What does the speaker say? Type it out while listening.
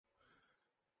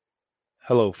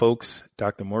Hello, folks.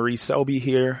 Dr. Maurice Selby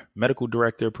here, medical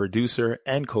director, producer,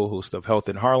 and co-host of Health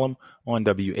in Harlem on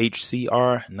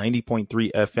WHCR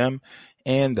 90.3 FM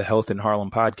and the Health in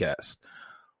Harlem podcast.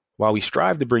 While we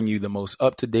strive to bring you the most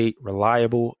up-to-date,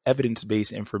 reliable,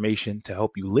 evidence-based information to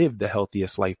help you live the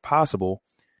healthiest life possible,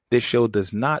 this show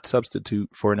does not substitute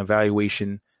for an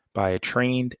evaluation by a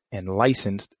trained and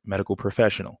licensed medical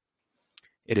professional.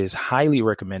 It is highly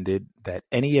recommended that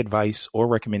any advice or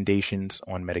recommendations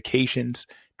on medications,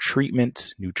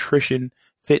 treatments, nutrition,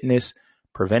 fitness,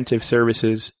 preventive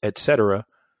services, etc.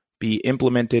 be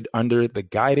implemented under the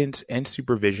guidance and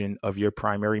supervision of your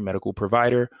primary medical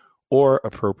provider or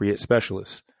appropriate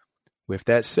specialist. With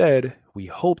that said, we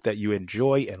hope that you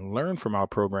enjoy and learn from our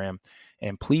program,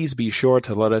 and please be sure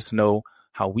to let us know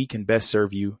how we can best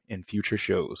serve you in future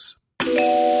shows.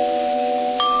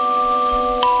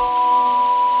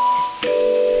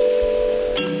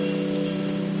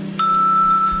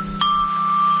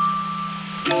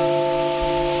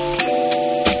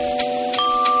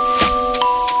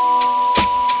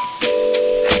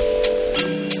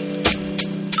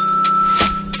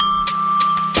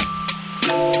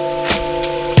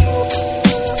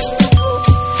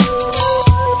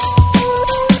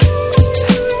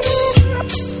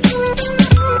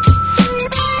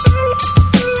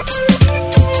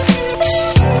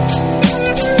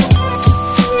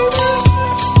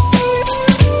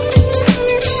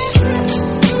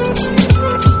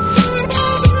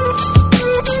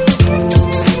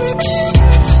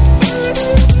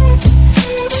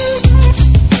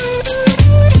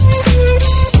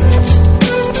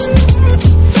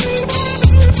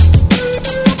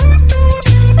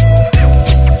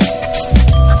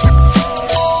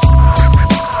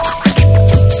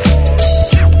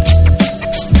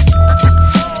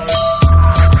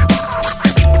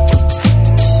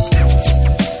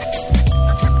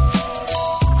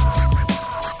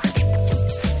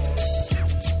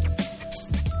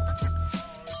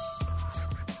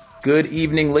 Good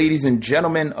evening, ladies and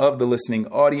gentlemen of the listening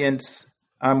audience.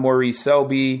 I'm Maurice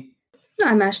Selby.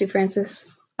 I'm Ashley Francis.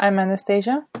 I'm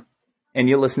Anastasia. And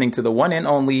you're listening to the one and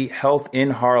only Health in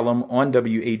Harlem on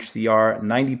WHCR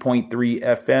 90.3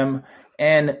 FM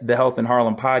and the Health in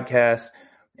Harlem podcast.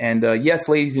 And yes,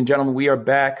 ladies and gentlemen, we are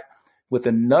back with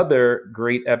another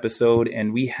great episode,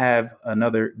 and we have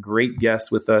another great guest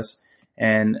with us.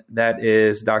 And that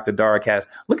is Dr. Dara Cass.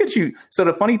 Look at you. So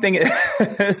the funny thing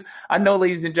is, I know,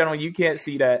 ladies and gentlemen, you can't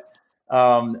see that,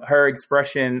 her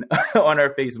expression on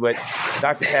her face, but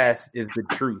Dr. Cass is the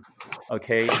truth.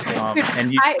 Okay.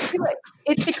 And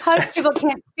it's because people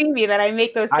can't see me that I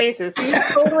make those faces. You're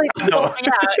totally going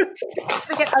out.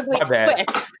 It's get ugly quick.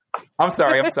 I'm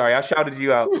sorry. I shouted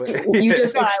you out. But you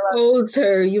just exposed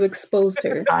her. You exposed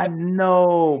her. I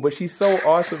know, but she's so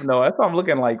awesome, though. That's why I'm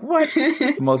looking like, what?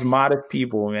 The most modest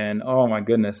people, man. Oh, my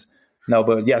goodness. No,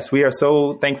 but yes, we are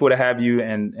so thankful to have you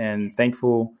and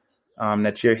thankful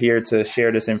that you're here to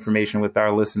share this information with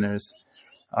our listeners.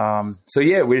 So,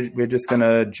 yeah, we're just going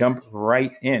to jump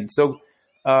right in. So,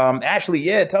 Ashley,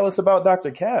 tell us about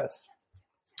Dr. Cass.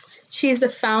 She's the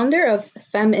founder of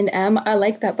Fem in M. I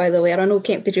like that, by the way. I don't know,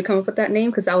 did you come up with that name?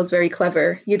 Because that was very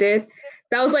clever. You did?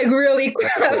 That was like really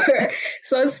clever.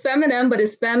 So it's Fem in M, but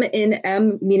it's Fem in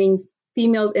M, meaning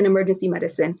females in emergency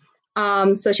medicine.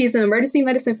 So she's an emergency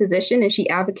medicine physician, and she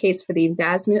advocates for the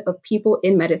advancement of people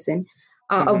in medicine,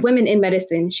 of women in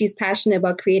medicine. She's passionate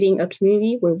about creating a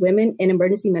community where women in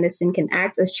emergency medicine can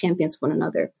act as champions for one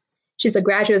another. She's a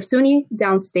graduate of SUNY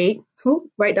Downstate,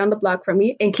 right down the block from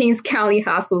me, in Kings County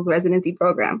Hospital's residency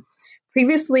program.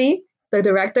 Previously, the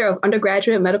director of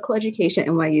undergraduate medical education at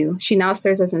NYU, she now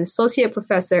serves as an associate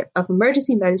professor of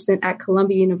emergency medicine at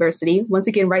Columbia University, once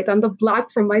again, right down the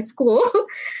block from my school.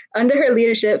 Under her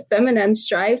leadership, Feminem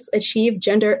strives to achieve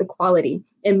gender equality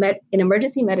in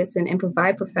emergency medicine and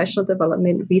provide professional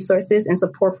development resources and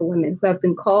support for women who have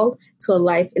been called to a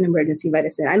life in emergency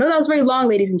medicine. I know that was very long,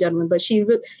 ladies and gentlemen, but she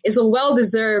is a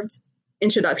well-deserved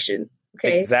introduction.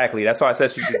 Okay. Exactly. That's why I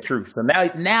said she's the truth. So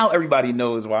now everybody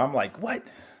knows why. I'm like, what?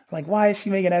 Like, why is she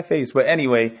making that face? But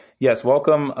anyway, yes,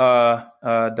 welcome,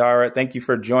 Dara. Thank you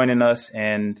for joining us.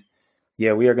 And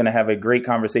yeah, we are going to have a great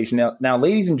conversation. Now,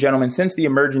 ladies and gentlemen, since the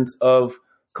emergence of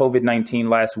COVID-19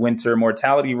 last winter,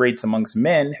 mortality rates amongst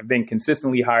men have been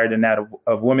consistently higher than that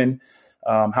of women.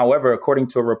 However, according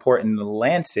to a report in The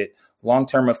Lancet,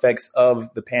 long-term effects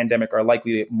of the pandemic are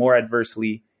likely to more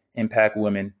adversely impact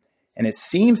women. And it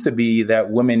seems to be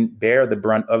that women bear the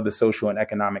brunt of the social and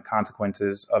economic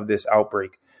consequences of this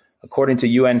outbreak. According to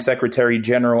UN Secretary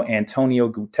General Antonio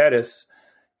Guterres,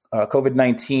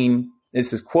 COVID-19,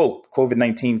 this is quote,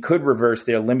 COVID-19 could reverse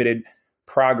their limited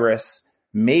progress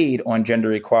made on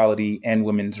gender equality and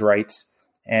women's rights.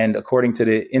 And according to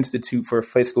the Institute for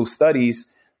Fiscal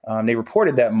Studies, they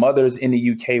reported that mothers in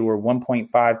the UK were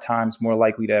 1.5 times more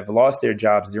likely to have lost their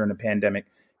jobs during the pandemic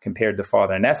compared to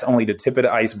father. And that's only the tip of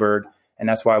the iceberg. And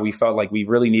that's why we felt like we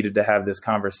really needed to have this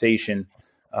conversation.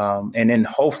 And then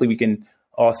hopefully we can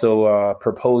also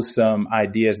propose some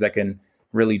ideas that can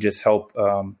really just help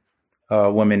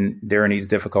women during these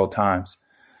difficult times.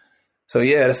 So,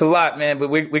 yeah, that's a lot, man, but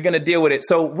we're going to deal with it.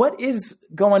 So what is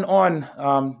going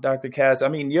on, Dr. Cass? I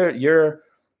mean, you're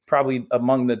probably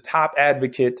among the top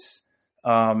advocates,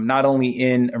 not only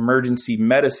in emergency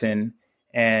medicine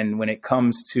and when it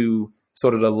comes to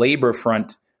sort of the labor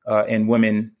front in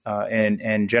women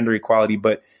and gender equality,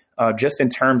 but just in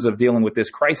terms of dealing with this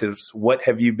crisis, what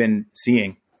have you been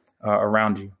seeing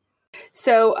around you?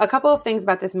 So a couple of things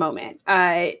about this moment.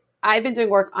 I've been doing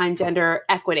work on gender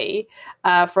equity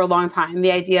for a long time.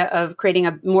 The idea of creating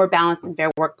a more balanced and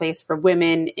fair workplace for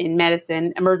women in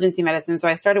medicine, emergency medicine. So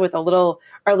I started with our little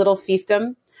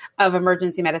fiefdom of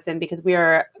emergency medicine because we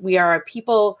are a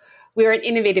people. We are an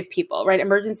innovative people, right?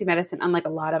 Emergency medicine, unlike a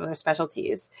lot of other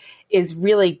specialties, is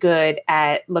really good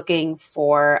at looking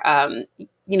for,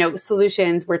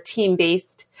 solutions. We're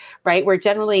team-based, right? We're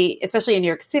generally, especially in New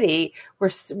York City,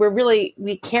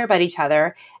 we care about each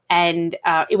other. And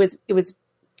it was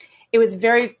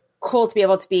very cool to be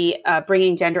able to be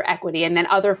bringing gender equity and then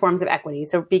other forms of equity.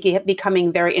 So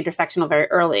becoming very intersectional very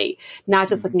early, not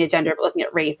just looking at gender, but looking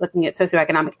at race, looking at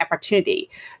socioeconomic opportunity,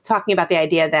 talking about the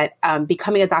idea that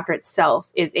becoming a doctor itself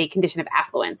is a condition of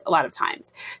affluence a lot of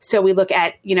times. So we look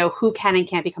at, who can and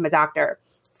can't become a doctor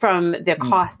from the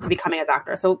cost to becoming a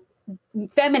doctor. So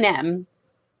Fem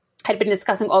had been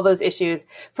discussing all those issues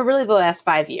for really the last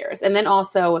 5 years. And then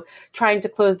also trying to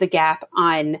close the gap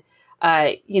on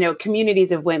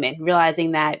communities of women,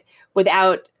 realizing that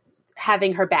without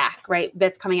having her back, right?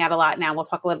 That's coming out a lot now. We'll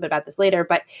talk a little bit about this later,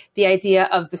 but the idea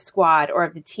of the squad or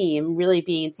of the team really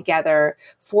being together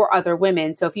for other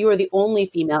women. So if you were the only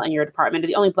female in your department or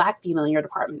the only Black female in your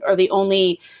department or the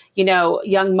only,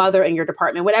 young mother in your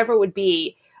department, whatever it would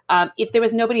be, if there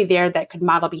was nobody there that could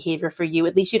model behavior for you,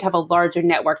 at least you'd have a larger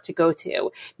network to go to.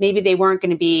 Maybe they weren't going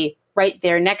to be right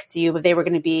there next to you, but they were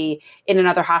going to be in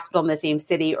another hospital in the same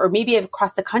city or maybe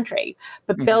across the country.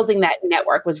 But building that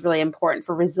network was really important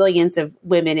for resilience of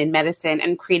women in medicine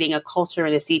and creating a culture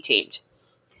and a sea change.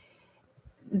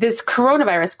 This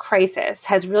coronavirus crisis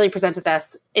has really presented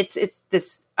us, it's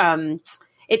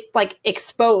like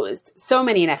exposed so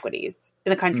many inequities in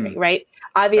the country, right?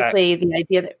 Obviously, the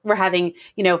idea that we're having,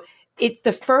 it's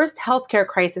the first healthcare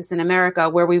crisis in America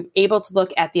where we're able to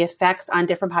look at the effects on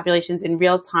different populations in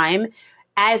real time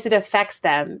as it affects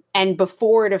them and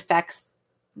before it affects,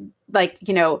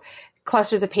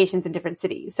 clusters of patients in different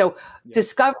cities. So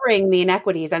discovering the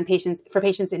inequities on for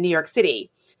patients in New York City,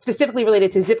 specifically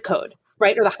related to zip code,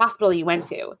 right? Or the hospital you went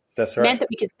to. That's right. Meant that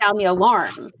we could sound the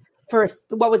alarm for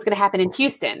what was going to happen in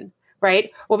Houston,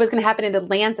 right? What was going to happen in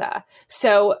Atlanta.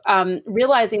 So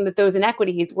realizing that those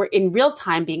inequities were in real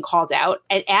time being called out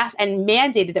and asked and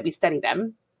mandated that we study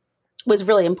them was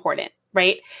really important,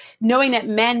 right? Knowing that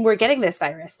men were getting this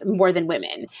virus more than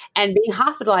women and being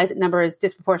hospitalized at numbers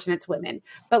disproportionate to women.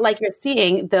 But like you're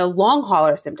seeing, the long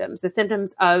hauler symptoms, the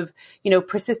symptoms of,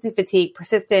 persistent fatigue,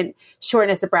 persistent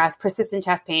shortness of breath, persistent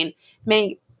chest pain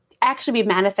may actually be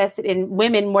manifested in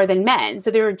women more than men. So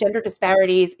there are gender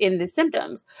disparities in the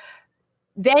symptoms.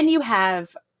 Then you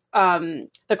have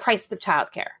the crisis of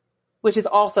childcare, which has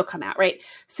also come out, right?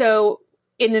 So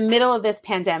in the middle of this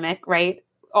pandemic, right,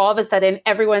 all of a sudden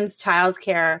everyone's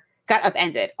childcare got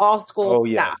upended. All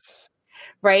schools stopped,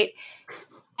 right?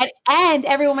 And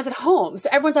everyone was at home. So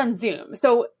everyone's on Zoom.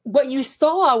 So what you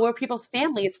saw were people's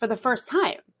families for the first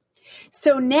time.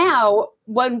 So now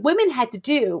what women had to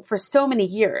do for so many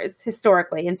years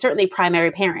historically, and certainly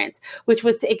primary parents, which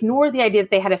was to ignore the idea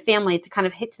that they had a family to kind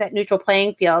of hit to that neutral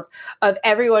playing field of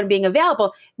everyone being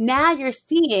available. Now you're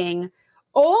seeing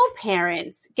all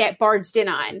parents get barged in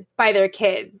on by their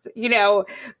kids,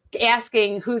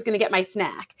 asking who's going to get my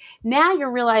snack. Now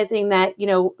you're realizing that,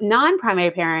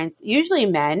 non-primary parents, usually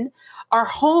men, are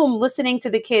home listening to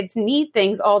the kids need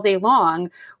things all day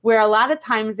long, where a lot of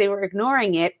times they were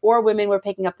ignoring it or women were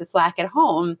picking up the slack at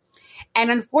home. And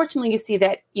unfortunately, you see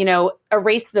that, a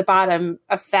race to the bottom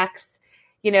affects,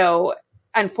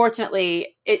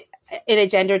 unfortunately, in a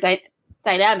gender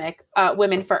dynamic,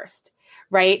 women first,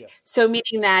 right? Yeah. So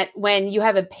meaning that when you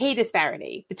have a pay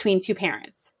disparity between two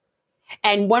parents,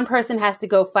 and one person has to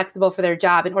go flexible for their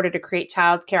job in order to create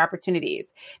childcare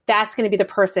opportunities, that's going to be the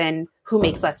person who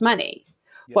makes less money.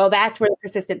 Yep. Well, that's where the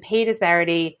persistent pay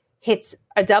disparity hits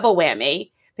a double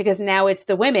whammy, because now it's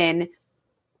the women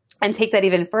and take that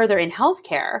even further in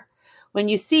healthcare, when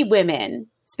you see women,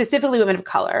 specifically women of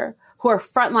color, who are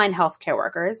frontline healthcare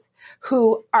workers,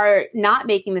 who are not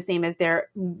making the same as their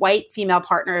white female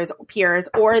partners, peers,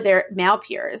 or their male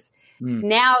peers.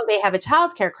 Now they have a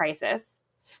childcare crisis.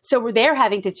 So they're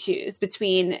having to choose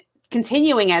between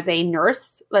continuing as a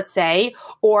nurse, let's say,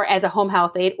 or as a home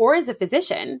health aide, or as a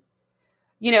physician,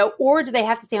 or do they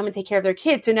have to stay home and take care of their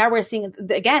kids? So now we're seeing,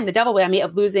 again, the double whammy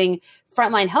of losing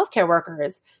frontline healthcare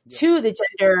workers to the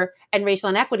gender and racial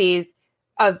inequities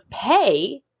of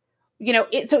pay.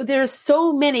 So there's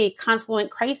so many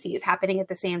confluent crises happening at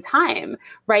the same time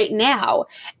right now.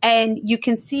 And you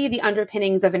can see the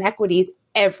underpinnings of inequities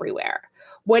everywhere.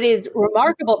 What is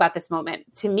remarkable about this moment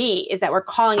to me is that we're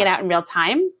calling it out in real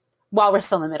time while we're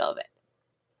still in the middle of it,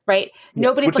 right?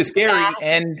 Yes, which is scary.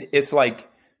 And it's like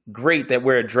great that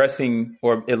we're addressing,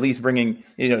 or at least bringing,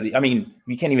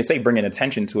 we can't even say bringing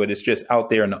attention to it. It's just out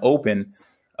there in the open.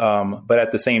 But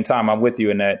at the same time, I'm with you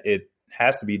in that it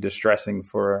has to be distressing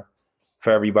for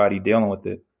everybody dealing with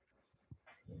it.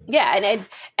 Yeah.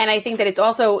 And I think that it's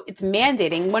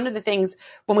mandating. One of the things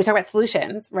when we talk about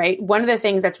solutions, right? One of the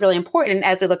things that's really important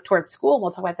as we look towards school, and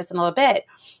we'll talk about this in a little bit,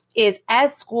 is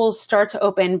as schools start to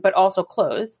open, but also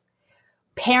close,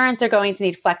 parents are going to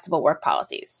need flexible work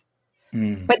policies, but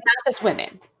not just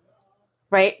women,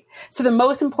 right? So the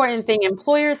most important thing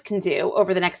employers can do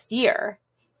over the next year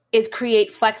is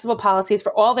create flexible policies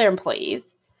for all their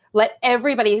employees. Let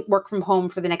everybody work from home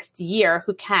for the next year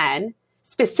who can,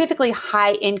 specifically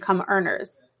high income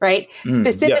earners, right?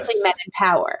 Specifically men in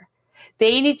power.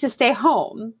 They need to stay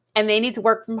home and they need to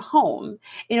work from home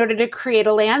in order to create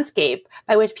a landscape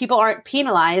by which people aren't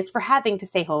penalized for having to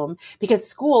stay home, because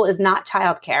school is not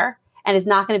childcare and is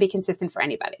not going to be consistent for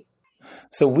anybody.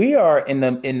 So we are in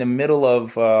the middle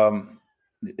of,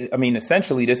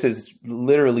 essentially this has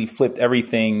literally flipped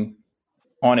everything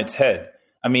on its head.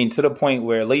 To the point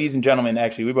where, ladies and gentlemen,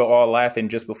 actually, we were all laughing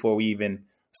just before we even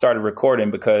started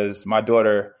recording, because my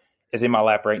daughter is in my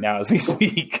lap right now as we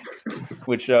speak.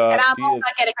 Which and I'm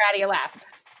not getting her out of your lap.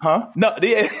 Huh? No,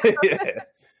 yeah.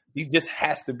 He just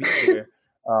has to be here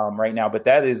right now. But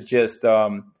that is just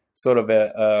sort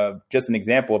of just an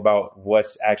example about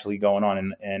what's actually going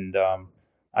on, and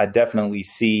I definitely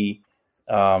see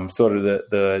sort of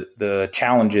the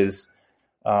challenges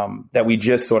that we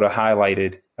just sort of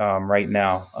highlighted right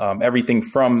now. Everything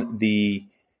from the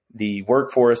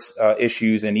workforce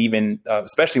issues, and even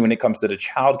especially when it comes to the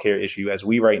childcare issue, as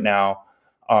we right now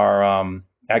are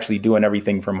actually doing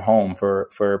everything from home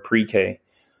for pre-K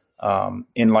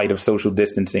in light of social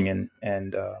distancing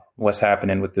and what's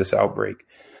happening with this outbreak.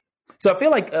 So I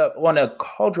feel like on a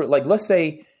cultural, like, let's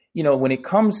say, when it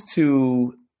comes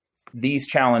to these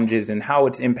challenges and how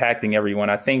it's impacting everyone,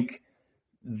 I think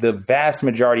the vast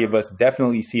majority of us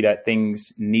definitely see that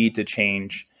things need to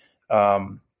change.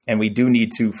 And we do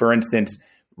need to, for instance,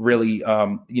 really,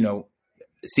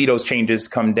 see those changes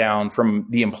come down from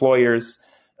the employers,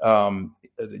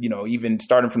 even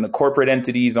starting from the corporate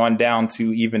entities on down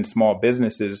to even small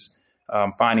businesses,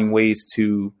 finding ways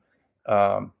to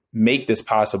make this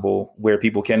possible, where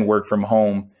people can work from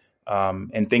home,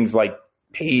 and things like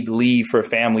paid leave for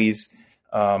families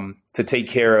to take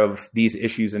care of these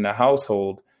issues in the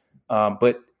household.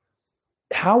 But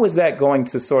how is that going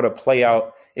to sort of play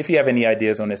out, if you have any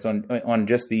ideas on this, on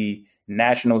just the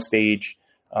national stage,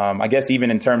 I guess even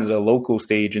in terms of the local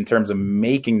stage, in terms of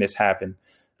making this happen?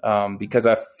 Because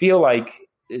I feel like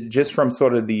just from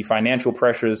sort of the financial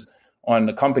pressures on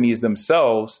the companies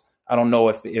themselves, I don't know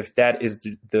if that is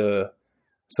the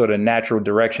sort of natural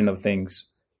direction of things.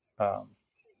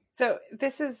 So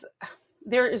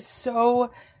there's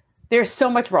so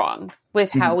much wrong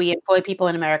with how we employ people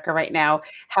in America right now,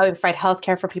 how we provide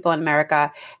healthcare for people in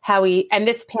America, and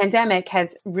this pandemic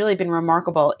has really been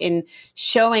remarkable in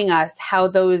showing us how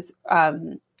those,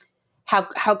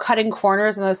 how cutting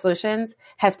corners in those solutions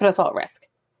has put us all at risk,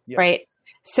 right?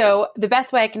 So the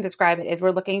best way I can describe it is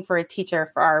we're looking for a teacher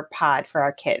for our pod for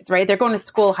our kids, right? They're going to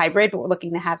school hybrid, but we're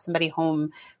looking to have somebody home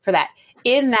for that.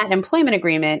 In that employment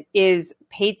agreement is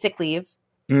paid sick leave,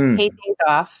 paid days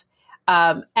off,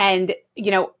 and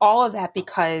all of that,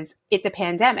 because it's a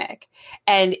pandemic,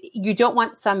 and you don't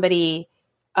want somebody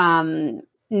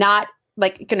not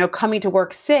coming to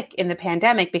work sick in the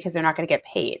pandemic because they're not going to get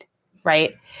paid,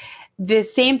 right? The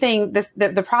same thing,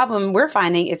 the problem we're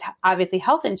finding is obviously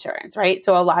health insurance, right?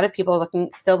 So a lot of people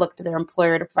still look to their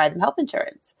employer to provide them health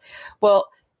insurance. Well,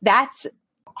 that's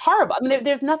horrible.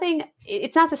 There's nothing,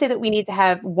 it's not to say that we need to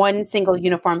have one single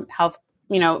uniform health,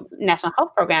 national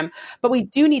health program, but we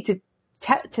do need to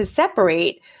to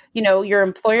separate, your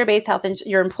employer-based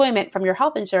your employment from your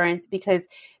health insurance, because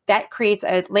that creates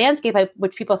a landscape by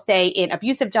which people stay in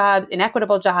abusive jobs,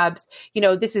 inequitable jobs.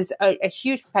 This is a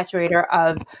huge perpetuator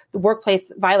of the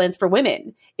workplace violence for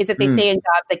women, is that they stay in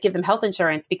jobs that give them health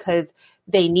insurance because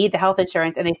they need the health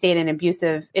insurance, and they stay in an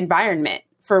abusive environment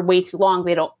for way too long.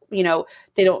 They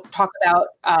don't talk about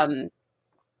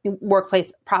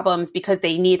workplace problems because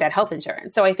they need that health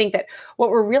insurance. So I think that what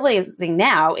we're realizing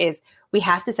now is we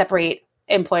have to separate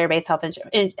employer-based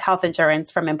health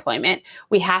insurance from employment.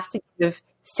 We have to give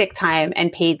sick time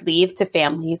and paid leave to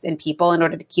families and people in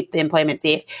order to keep the employment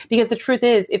safe. Because the truth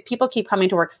is, if people keep coming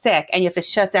to work sick and you have to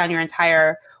shut down your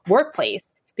entire workplace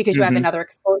because you have another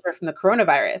exposure from the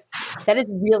coronavirus, that is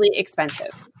really expensive.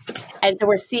 And so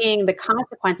we're seeing the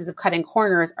consequences of cutting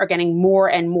corners are getting more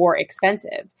and more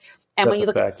expensive. And when you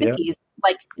look at cities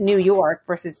like New York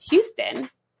versus Houston,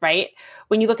 right?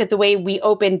 When you look at the way we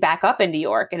opened back up in New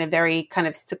York in a very kind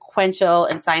of sequential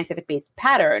and scientific-based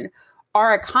pattern,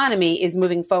 our economy is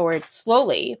moving forward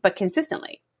slowly but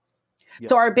consistently. Yep.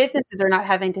 So our businesses are not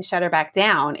having to shutter back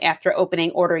down after opening,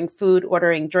 ordering food,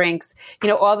 ordering drinks,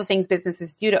 all the things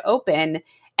businesses do to open,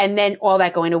 and then all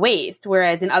that going to waste.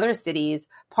 Whereas in other cities,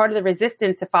 part of the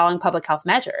resistance to following public health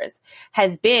measures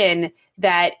has been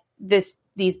that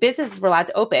these businesses were allowed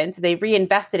to open, so they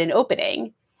reinvested in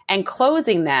opening, and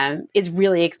closing them is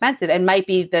really expensive and might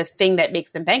be the thing that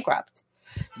makes them bankrupt.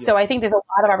 Yeah. So I think there's a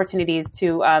lot of opportunities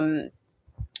to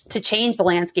change the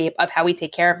landscape of how we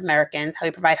take care of Americans, how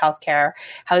we provide healthcare,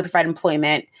 how we provide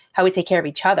employment, how we take care of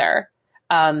each other.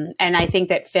 And I think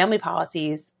that family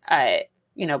policies,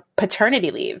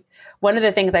 paternity leave, one of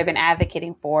the things I've been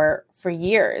advocating for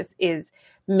years is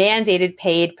mandated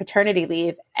paid paternity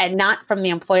leave, and not from the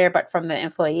employer, but from the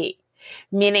employee.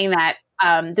 Meaning that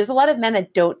there's a lot of men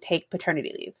that don't take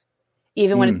paternity leave,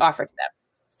 even when it's offered to them,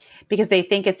 because they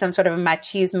think it's some sort of a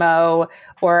machismo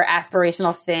or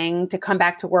aspirational thing to come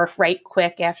back to work right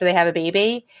quick after they have a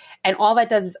baby. And all that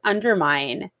does is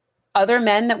undermine other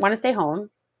men that want to stay home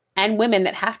and women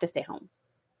that have to stay home.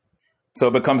 So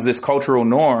it becomes this cultural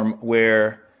norm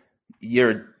where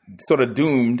you're sort of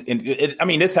doomed. And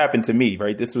this happened to me,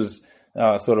 right? This was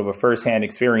sort of a firsthand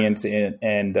experience.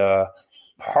 And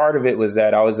part of it was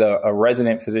that I was a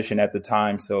resident physician at the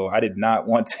time. So I did not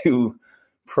want to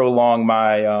prolong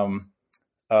my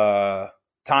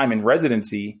time in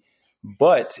residency.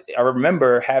 But I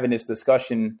remember having this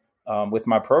discussion with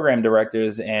my program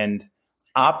directors and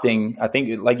opting. I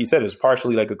think, like you said, it was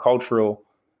partially like a cultural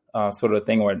sort of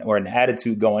thing or an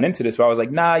attitude going into this. But I was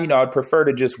like, nah, I'd prefer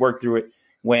to just work through it,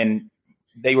 when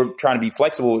they were trying to be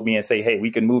flexible with me and say, hey, we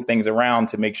can move things around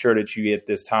to make sure that you get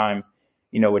this time,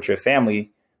 with your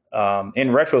family.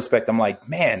 In retrospect, I'm like,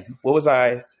 man, what was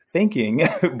I thinking?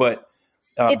 But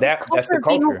that's the culture.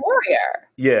 Being a warrior.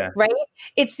 Yeah. Right.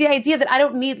 It's the idea that I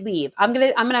don't need leave. I'm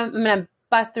gonna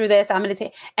bust through this. I'm gonna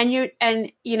take,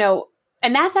 and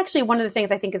that's actually one of the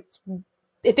things I think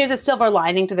if there's a silver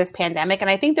lining to this pandemic, and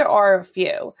I think there are a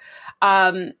few.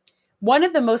 One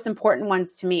of the most important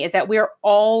ones to me is that we're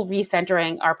all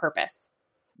recentering our purpose,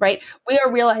 right? We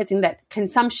are realizing that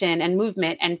consumption and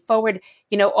movement and forward,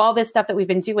 all this stuff that we've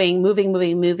been doing,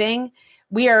 moving,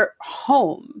 we are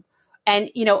home. And,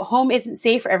 home isn't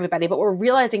safe for everybody, but we're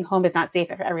realizing home is not safe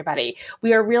for everybody.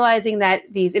 We are realizing that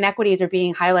these inequities are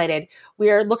being highlighted.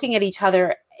 We are looking at each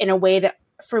other in a way that,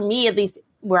 for me, at least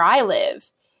where I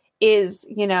live, is,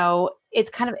 it's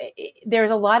kind of, there's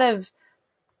a lot of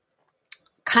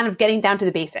kind of getting down to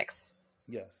the basics.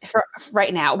 Yes. For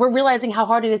right now, we're realizing how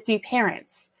hard it is to be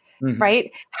parents,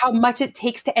 right? How much it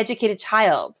takes to educate a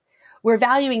child. We're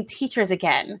valuing teachers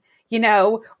again.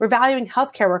 We're valuing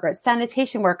healthcare workers,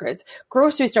 sanitation workers,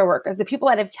 grocery store workers, the people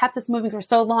that have kept us moving for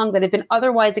so long that have been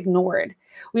otherwise ignored.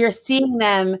 We are seeing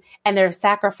them and their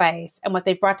sacrifice and what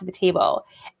they brought to the table.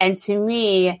 And to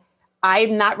me,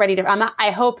 I'm not ready to, I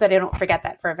hope that I don't forget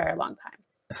that for a very long time.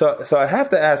 So I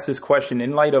have to ask this question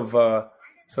in light of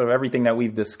sort of everything that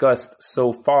we've discussed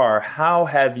so far. How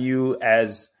have you,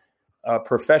 as a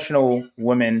professional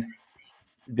woman,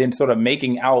 been sort of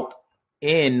making out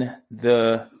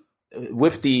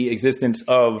with the existence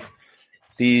of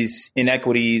these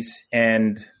inequities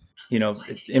and,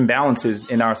 imbalances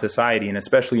in our society, and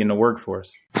especially in the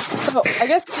workforce? So I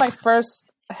guess my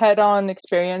first head-on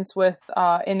experience with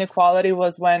inequality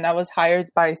was when I was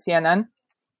hired by CNN.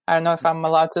 I don't know if I'm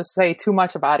allowed to say too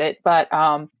much about it, but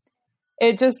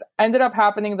it just ended up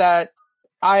happening that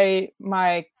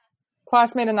my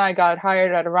classmate and I got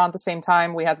hired at around the same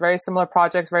time. We had very similar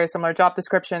projects, very similar job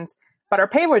descriptions, but our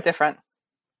pay were different.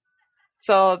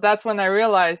 So that's when I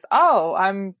realized,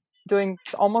 I'm doing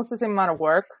almost the same amount of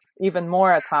work, even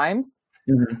more at times,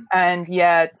 Mhm. And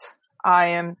yet I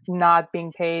am not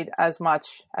being paid as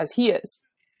much as he is.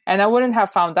 And I wouldn't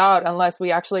have found out unless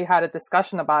we actually had a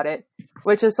discussion about it,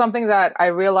 which is something that I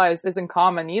realized isn't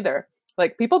common either.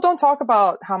 Like, people don't talk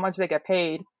about how much they get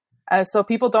paid. And so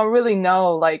people don't really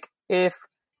know, like, if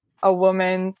a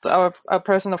woman or a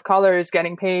person of color is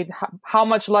getting paid, how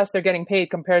much less they're getting paid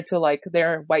compared to like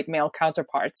their white male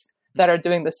counterparts that are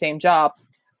doing the same job.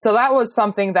 So that was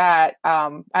something that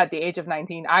at the age of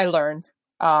 19, I learned.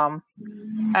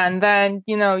 And then,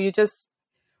 you know,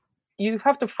 you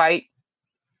have to fight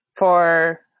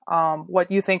for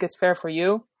what you think is fair for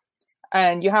you.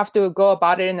 And you have to go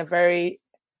about it in a very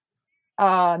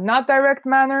not direct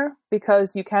manner,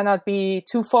 because you cannot be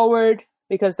too forward,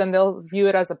 because then they'll view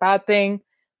it as a bad thing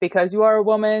because you are a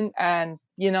woman. And,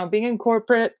 you know, being in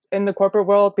the corporate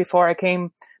world before I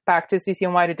came back to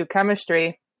CCNY to do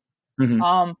chemistry,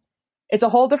 it's a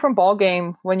whole different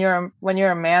ballgame when you're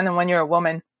a man and when you're a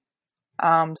woman.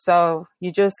 So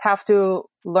you just have to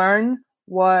learn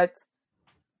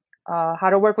how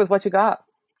to work with what you got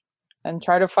and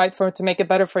try to fight to make it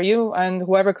better for you and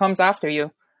whoever comes after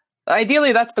you.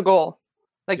 Ideally, that's the goal.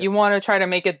 Like, you want to try to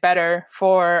make it better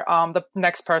for the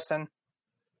next person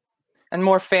and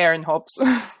more fair in hopes.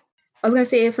 I was going to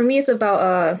say, for me, it's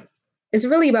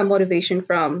really about motivation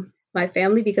from my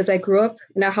family, because I grew up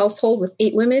in a household with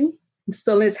 8 women. I'm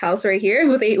still in this house right here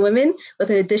with 8 women,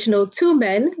 with an additional 2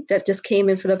 men that just came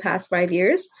in for the past 5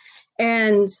 years.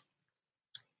 And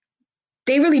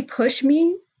they really push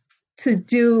me to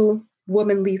do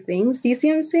womanly things. Do you see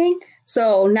what I'm saying?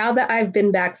 So now that I've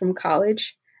been back from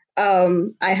college,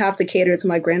 I have to cater to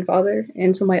my grandfather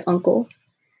and to my uncle,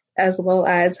 as well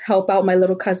as help out my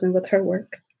little cousin with her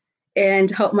work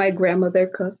and help my grandmother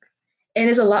cook. And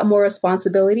it's a lot more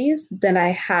responsibilities than I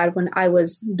had when I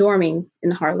was dorming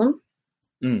in Harlem.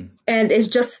 And it's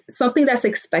just something that's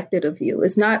expected of you.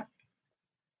 It's not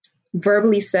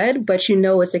verbally said, but you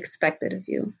know it's expected of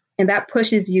you. And that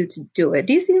pushes you to do it.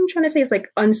 Do you see what I'm trying to say? It's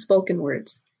like unspoken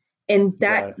words. And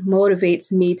that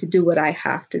motivates me to do what I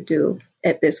have to do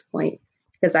at this point,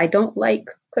 because I don't like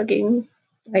cooking.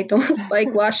 I don't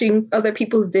like washing other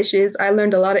people's dishes. I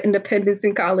learned a lot of independence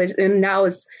in college, and now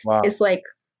it's like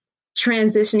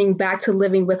transitioning back to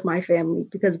living with my family,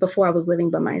 because before I was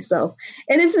living by myself.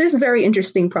 And it's this very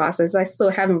interesting process. I still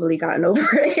haven't really gotten over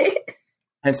it.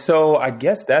 And so I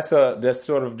guess that's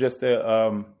sort of just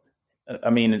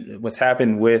what's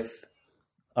happened with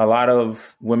a lot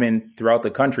of women throughout the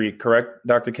country, correct,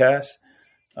 Dr. Cass?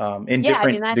 In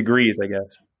different degrees, I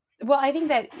guess. Well, I think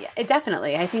that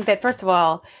definitely. I think that, first of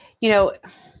all, you know,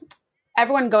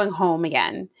 everyone going home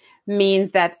again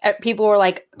means that people were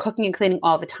like cooking and cleaning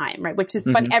all the time, right? Which is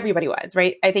fun. Everybody was,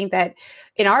 right? I think that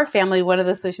in our family, one of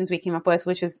the solutions we came up with,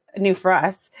 which was new for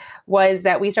us, was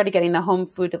that we started getting the home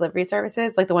food delivery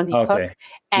services, like the ones you cook.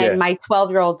 And my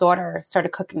 12-year-old daughter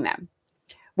started cooking them,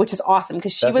 which is awesome,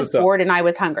 because she was bored and I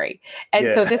was hungry.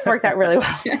 And so this worked out really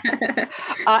well.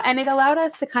 And it allowed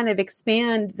us to kind of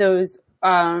expand those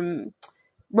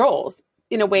roles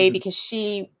in a way, because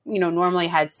she, you know, normally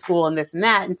had school and this and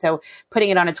that. And so putting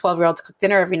it on a 12-year-old to cook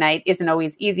dinner every night isn't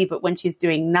always easy. But when she's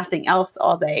doing nothing else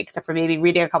all day, except for maybe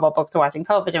reading a couple of books or watching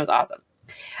television, it was awesome.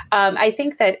 I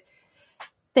think that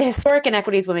the historic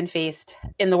inequities women faced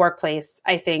in the workplace,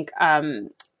 I think,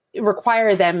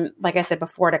 require them, like I said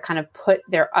before, to kind of put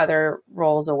their other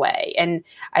roles away. And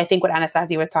I think what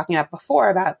Anastasia was talking about before,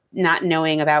 about not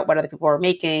knowing about what other people were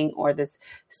making, or this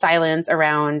silence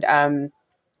around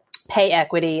pay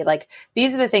equity, like,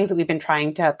 these are the things that we've been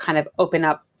trying to kind of open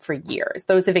up for years.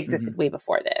 Those have existed way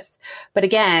before this. But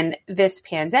again, this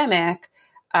pandemic,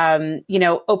 you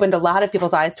know, opened a lot of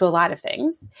people's eyes to a lot of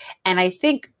things. And I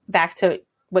think back to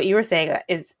what you were saying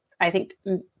is, I think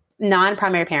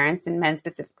non-primary parents, and men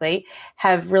specifically,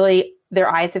 have really, their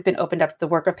eyes have been opened up to the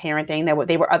work of parenting that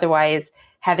they were otherwise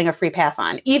having a free path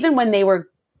on, even when they were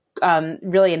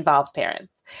really involved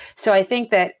parents. So I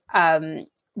think that I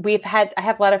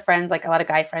have a lot of friends, like a lot of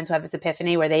guy friends, who have this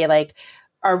epiphany where they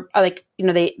are like, you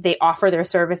know, they offer their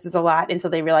services a lot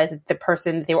until they realize that the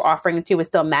person that they were offering it to was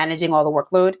still managing all the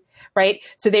workload, right?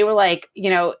 So they were like, you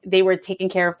know, they were taking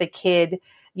care of the kid,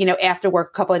 you know, after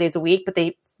work a couple of days a week, but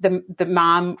the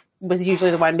mom was usually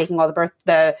the one making all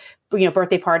the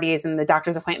birthday parties and the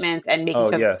doctor's appointments, and making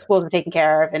sure that schools were taken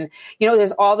care of. And, you know,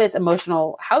 there's all this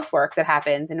emotional housework that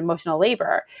happens, and emotional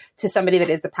labor, to somebody that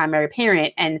is the primary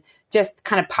parent, and just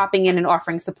kind of popping in and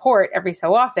offering support every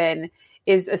so often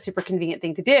is a super convenient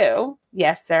thing to do.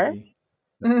 Yes, sir.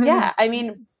 Yeah. I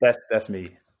mean, that's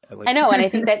me. I know. And I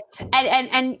think that,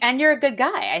 and you're a good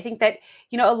guy. I think that,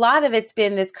 you know, a lot of it's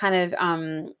been this kind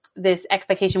of, this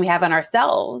expectation we have on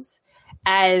ourselves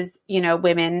as,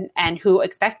 women and who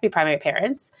expect to be primary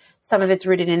parents. Some of it's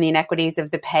rooted in the inequities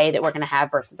of the pay that we're going to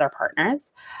have versus our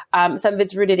partners. Some of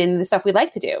it's rooted in the stuff we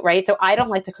like to do, right? So I don't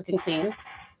like to cook and clean,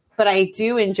 but I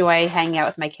do enjoy hanging out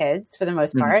with my kids for the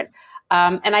most part.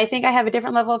 And I think I have a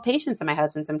different level of patience than my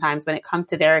husband sometimes when it comes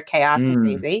to their chaos and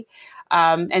crazy.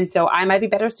 And so I might be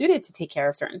better suited to take care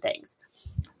of certain things.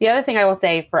 The other thing I will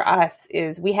say for us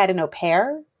is we had an au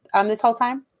pair this whole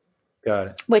time. Got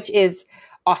it. Which is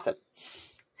awesome.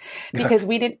 Because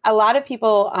a lot of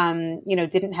people,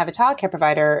 didn't have a childcare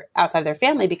provider outside of their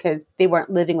family because they weren't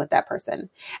living with that person.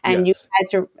 And you had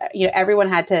to, everyone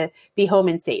had to be home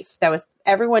and safe. That was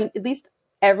everyone, at least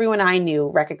everyone I knew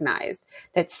recognized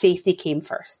that safety came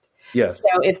first. Yes.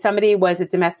 So if somebody was a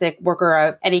domestic worker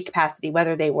of any capacity,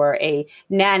 whether they were a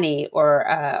nanny or,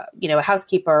 a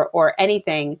housekeeper or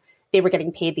anything, they were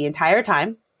getting paid the entire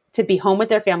time to be home with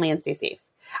their family and stay safe.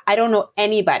 I don't know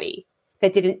anybody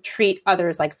that didn't treat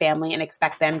others like family and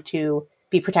expect them to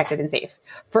be protected and safe.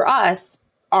 For us,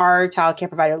 our childcare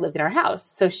provider lived in our house.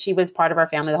 So she was part of our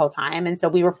family the whole time. And so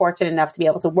we were fortunate enough to be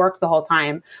able to work the whole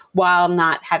time while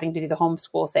not having to do the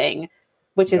homeschool thing,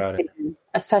 which has been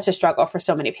such a struggle for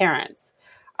so many parents.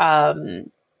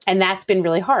 And that's been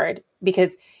really hard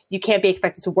because you can't be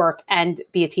expected to work and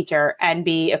be a teacher and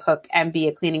be a cook and be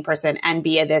a cleaning person and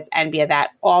be a this and be a that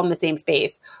all in the same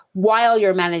space while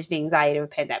you're managing the anxiety of a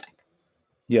pandemic.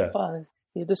 Yeah. Well,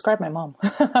 you described my mom.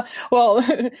 Well,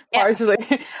 partially.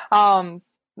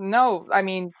 No, I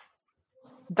mean,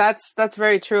 that's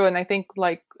very true. And I think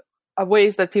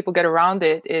ways that people get around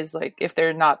it is if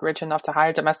they're not rich enough to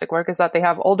hire domestic work is that they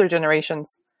have older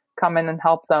generations come in and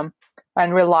help them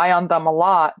and rely on them a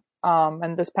lot.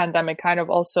 And this pandemic kind of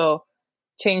also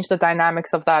changed the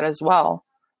dynamics of that as well,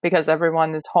 because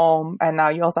everyone is home. And now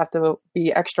you also have to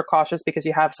be extra cautious because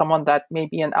you have someone that may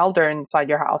be an elder inside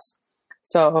your house.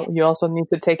 So you also need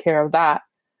to take care of that.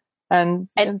 And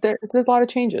there's a lot of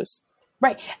changes.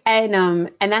 Right.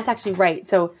 And that's actually right.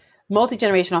 So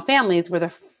multi-generational families were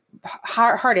the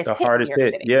hardest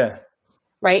hit. Yeah.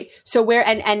 Right. So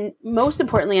and most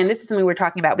importantly, and this is something we're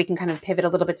talking about, we can kind of pivot a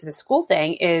little bit to the school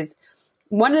thing, is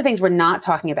one of the things we're not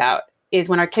talking about is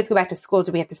when our kids go back to school,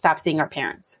 do we have to stop seeing our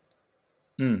parents?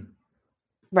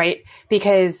 Right.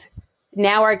 Because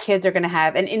now our kids are going to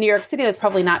have, and in New York City, that's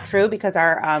probably not true because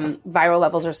our viral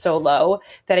levels are so low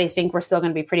that I think we're still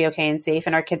going to be pretty okay and safe.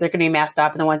 And our kids are going to be masked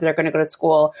up, and the ones that are going to go to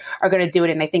school are going to do it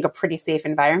in, I think, a pretty safe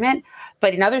environment.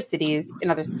 But in other cities,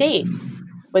 in other states,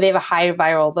 where they have a high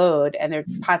viral load and their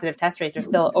positive test rates are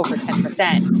still over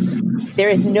 10%, there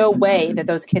is no way that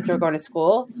those kids who are going to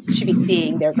school should be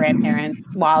seeing their grandparents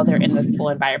while they're in those school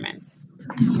environments.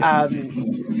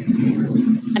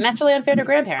 And that's really unfair to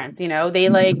grandparents. You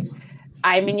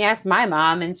ask my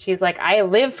mom and she's like, I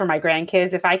live for my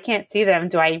grandkids. If I can't see them,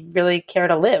 do I really care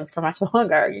to live for much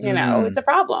longer? It's a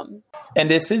problem. And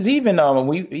this is even,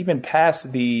 we even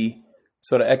past the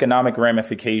sort of economic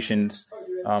ramifications,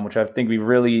 which I think we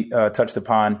really touched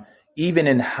upon, even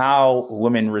in how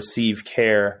women receive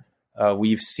care.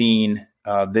 We've seen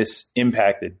this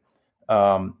impacted.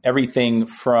 Everything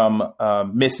from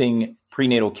missing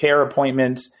prenatal care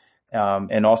appointments,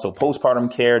 and also postpartum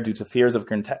care due to fears of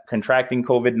contracting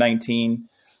COVID-19.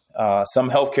 Some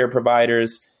healthcare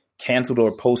providers canceled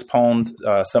or postponed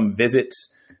some visits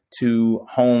to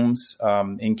homes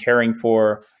in caring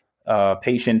for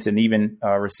patients and even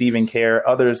receiving care.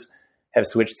 Others have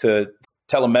switched to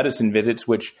telemedicine visits,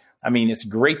 which, it's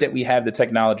great that we have the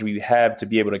technology we have to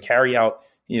be able to carry out,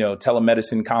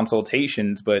 telemedicine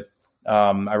consultations. But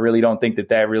I really don't think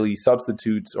that really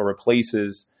substitutes or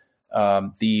replaces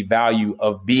the value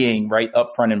of being right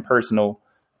up front and personal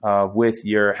with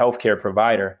your healthcare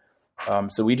provider.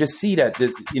 So we just see that,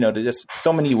 there's just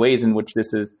so many ways in which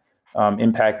this has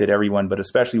impacted everyone, but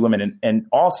especially women. And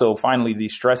also, finally, the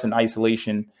stress and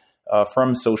isolation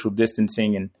from social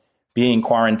distancing and being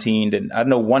quarantined. And I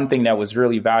know one thing that was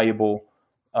really valuable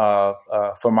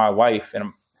for my wife,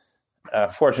 and I'm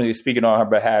fortunately speaking on her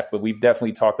behalf, but we've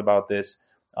definitely talked about this,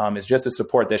 is just the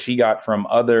support that she got from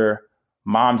other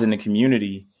moms in the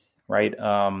community, right?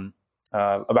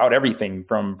 About everything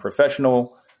from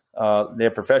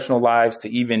their professional lives to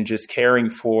even just caring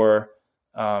for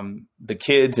the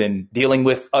kids and dealing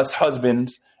with us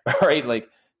husbands, right?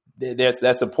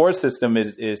 That support system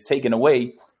is taken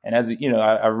away. And as you know,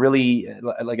 I really,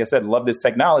 like I said, love this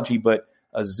technology, but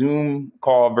a Zoom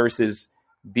call versus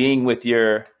being with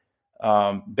your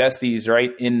besties,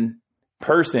 right, in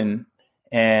person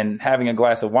and having a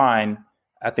glass of wine,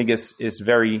 I think it's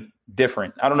very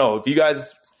different. I don't know if you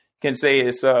guys can say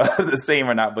it's the same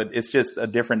or not, but it's just a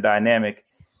different dynamic.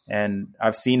 And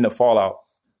I've seen the fallout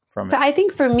from it? So I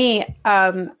think for me,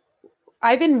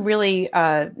 I've been really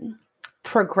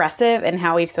progressive in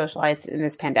how we've socialized in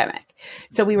this pandemic.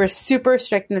 So we were super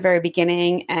strict in the very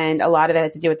beginning, and a lot of it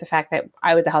had to do with the fact that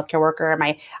I was a healthcare worker.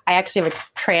 I actually have a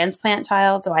transplant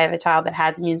child, so I have a child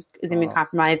that is immune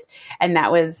compromised, and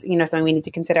that was something we need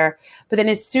to consider. But then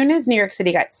as soon as New York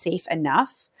City got safe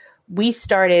enough, we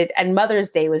started, and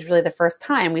Mother's Day was really the first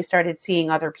time we started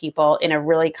seeing other people in a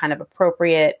really kind of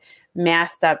appropriate,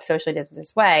 masked up, socially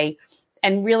distanced way.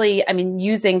 And really,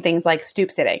 using things like stoop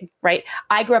sitting, right?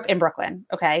 I grew up in Brooklyn.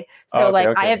 Okay. So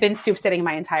I have been stoop sitting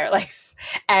my entire life.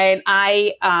 And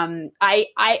I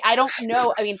don't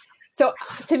know. So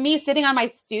to me, sitting on my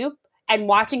stoop and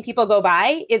watching people go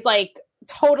by is like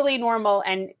totally normal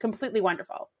and completely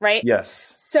wonderful. Right.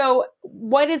 Yes. So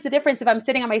what is the difference if I'm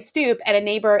sitting on my stoop and a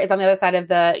neighbor is on the other side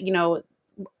of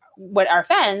our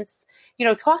fence,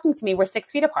 talking to me? We're 6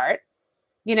 feet apart.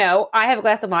 I have a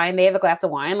glass of wine, they have a glass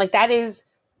of wine. Like, that is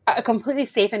a completely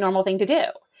safe and normal thing to do.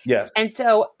 Yes. And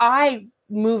so I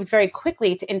moved very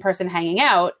quickly to in-person hanging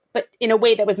out, but in a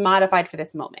way that was modified for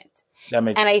this moment.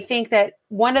 I think that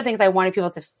one of the things I wanted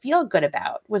people to feel good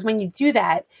about was when you do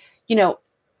that,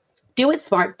 do it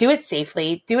smart, do it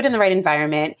safely, do it in the right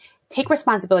environment, take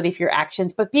responsibility for your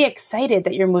actions, but be excited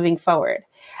that you're moving forward.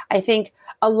 I think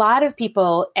a lot of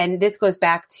people, and this goes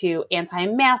back to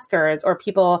anti-maskers or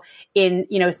people in,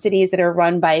 cities that are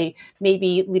run by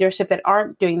maybe leadership that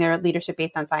aren't doing their leadership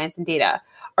based on science and data,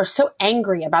 are so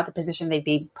angry about the position they've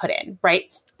been put in, right?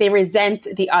 They resent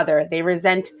the other. They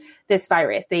resent this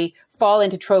virus. They fall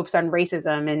into tropes on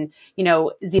racism and,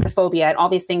 xenophobia and all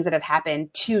these things that have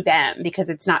happened to them because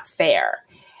it's not fair.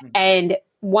 Mm-hmm. And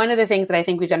one of the things that I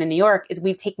think we've done in New York is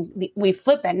we've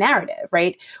flipped that narrative,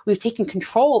 right? We've taken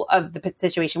control of the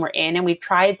situation we're in, and we've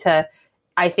tried to,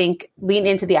 I think, lean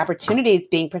into the opportunities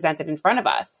being presented in front of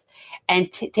us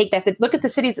and take that. Look at the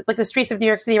cities, like the streets of New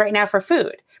York City right now for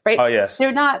food, right? Oh, yes.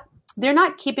 They're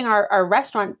not keeping our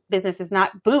restaurant business is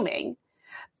not booming,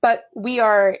 but we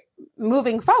are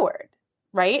moving forward,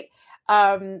 right?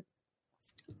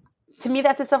 To me,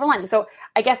 that's a silver lining. So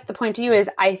I guess the point to you is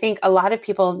I think a lot of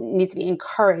people need to be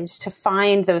encouraged to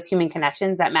find those human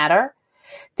connections that matter.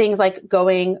 Things like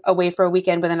going away for a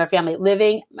weekend with another family,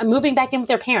 moving back in with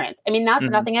their parents. Not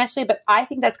for nothing, actually, but I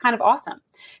think that's kind of awesome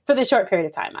for the short period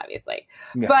of time, obviously.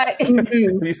 Yeah. But,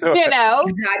 exactly.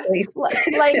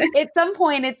 Like at some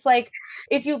point, it's like,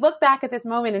 if you look back at this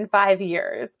moment in 5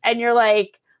 years and you're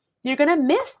like, you're going to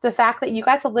miss the fact that you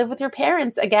got to live with your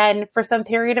parents again for some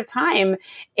period of time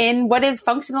in what is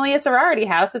functionally a sorority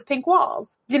house with pink walls,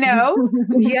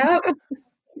 Yep.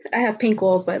 I have pink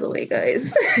walls, by the way,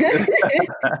 guys.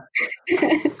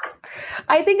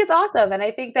 I think it's awesome. And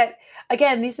I think that,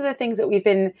 again, these are the things that we've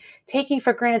been taking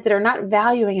for granted or not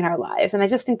valuing in our lives. And I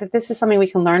just think that this is something we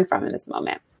can learn from in this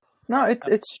moment. No,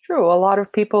 it's true. A lot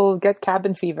of people get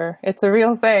cabin fever. It's a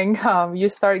real thing. You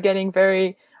start getting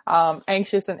very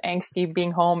anxious and angsty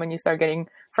being home, and you start getting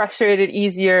frustrated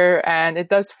easier. And it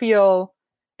does feel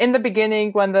in the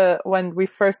beginning when we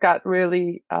first got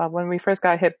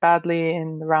hit badly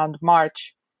in around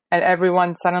March and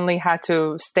everyone suddenly had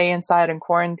to stay inside and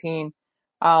quarantine.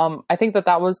 I think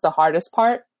that was the hardest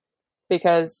part,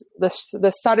 because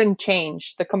the sudden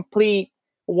change, the complete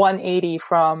 180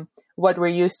 from what we're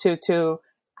used to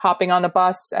hopping on the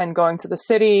bus and going to the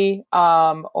city,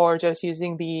 or just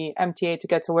using the MTA to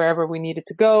get to wherever we needed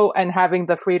to go, and having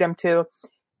the freedom to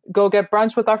go get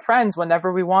brunch with our friends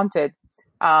whenever we wanted.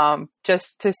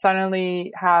 Just to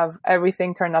suddenly have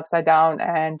everything turned upside down,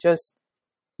 and just,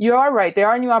 you are right. There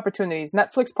are new opportunities.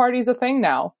 Netflix party is a thing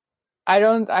now.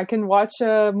 I can watch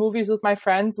movies with my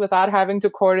friends without having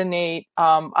to coordinate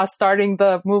us starting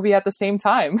the movie at the same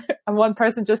time. And one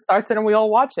person just starts it and we all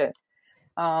watch it.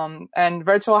 And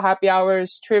virtual happy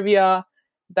hours, trivia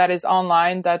that is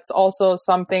online. That's also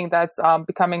something that's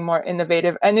becoming more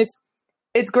innovative. And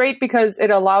it's great because it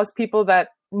allows people that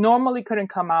normally couldn't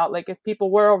come out. Like if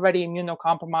people were already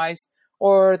immunocompromised,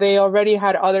 or they already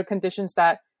had other conditions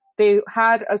that they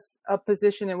had a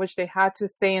position in which they had to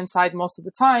stay inside most of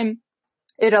the time,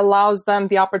 it allows them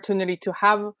the opportunity to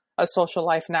have a social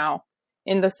life now,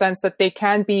 in the sense that they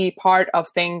can be part of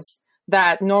things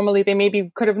that normally they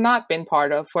maybe could have not been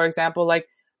part of. For example, like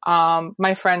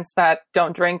my friends that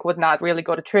don't drink would not really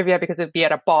go to trivia because it'd be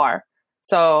at a bar.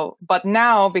 So, but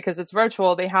now, because it's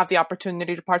virtual, they have the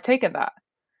opportunity to partake in that.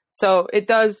 So it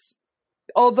does,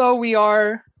 although we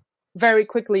are very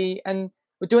quickly, and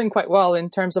we're doing quite well in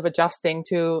terms of adjusting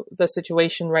to the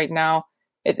situation right now,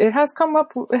 it has come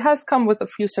with a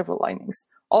few silver linings.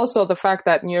 Also, the fact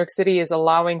that New York City is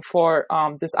allowing for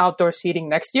this outdoor seating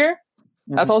next year,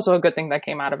 that's also a good thing that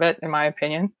came out of it, in my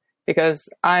opinion. because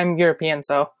I'm European,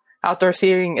 so outdoor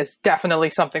skiing is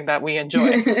definitely something that we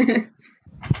enjoy.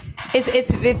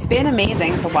 It's been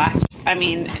amazing to watch. I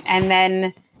mean, and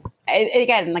then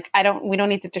again, like we don't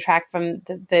need to detract from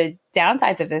the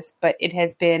downsides of this, but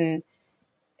there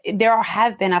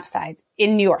have been upsides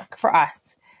in New York for us.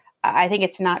 I think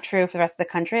it's not true for the rest of the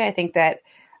country. I think that,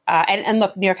 and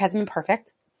look, New York hasn't been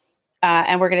perfect.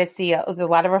 And we're going to see there's a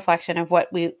lot of reflection of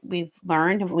what we've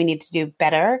learned and what we need to do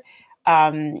better.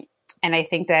 And I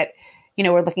think that,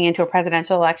 we're looking into a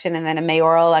presidential election and then a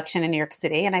mayoral election in New York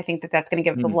City. And I think that that's going to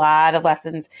give us a lot of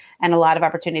lessons and a lot of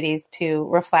opportunities to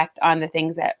reflect on the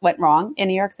things that went wrong in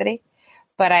New York City.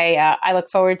 But I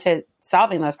look forward to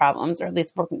solving those problems, or at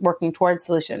least working towards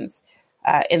solutions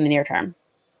in the near term.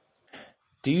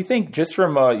 Do you think, just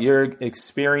from your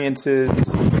experiences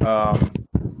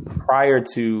prior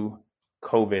to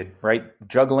COVID, right,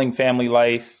 juggling family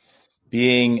life,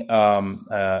 being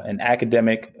an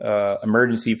academic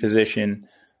emergency physician,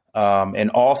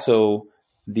 and also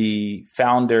the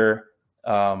founder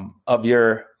of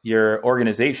your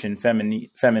organization,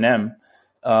 Feminine,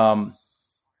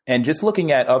 and just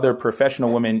looking at other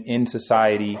professional women in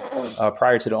society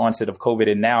prior to the onset of COVID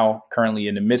and now currently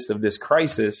in the midst of this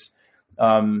crisis,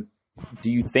 do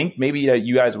you think maybe that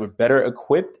you guys were better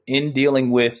equipped in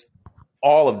dealing with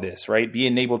all of this, right?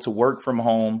 Being able to work from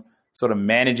home, sort of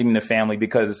managing the family,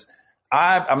 because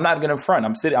I'm not going to front.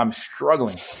 I'm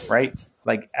struggling, right?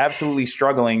 Like absolutely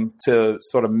struggling to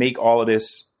sort of make all of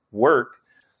this work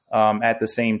at the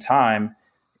same time.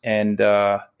 And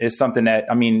it's something that,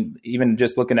 I mean, even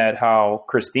just looking at how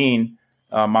Christine,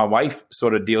 my wife,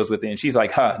 sort of deals with it, and she's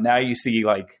like, now you see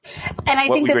like and I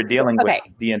what think we were dealing with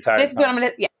the entire time. This is what I'm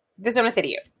going to say to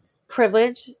you.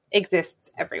 Privilege exists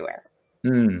everywhere.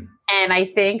 And I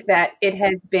think that it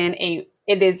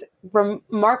is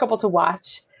remarkable to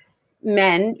watch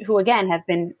men who, again, have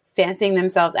been fancying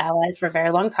themselves allies for a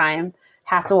very long time,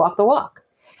 have to walk the walk.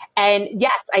 And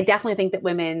yes, I definitely think that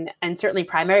women, and certainly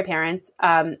primary parents,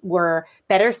 were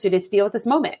better suited to deal with this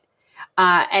moment.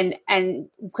 And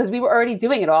because we were already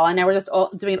doing it all, and now we're just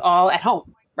doing it all at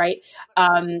home, right?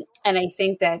 And I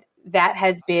think that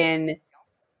has been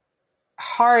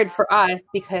hard for us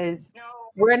because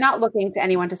we're not looking to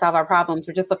anyone to solve our problems.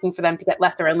 We're just looking for them to get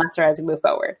lesser and lesser as we move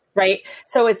forward, right?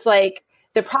 So it's like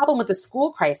the problem with the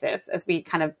school crisis, as we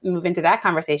kind of move into that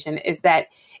conversation, is that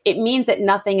it means that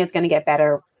nothing is going to get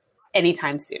better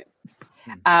anytime soon.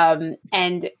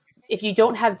 And if you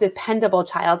don't have dependable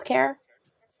childcare,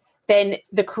 then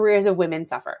the careers of women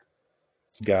suffer.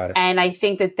 Got it. And I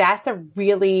think that that's a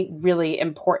really, really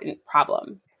important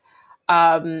problem.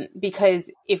 Because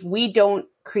if we don't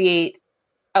create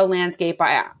a landscape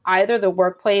by either the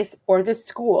workplace or the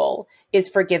school is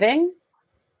forgiving,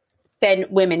 then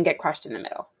women get crushed in the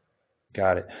middle.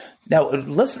 Got it. Now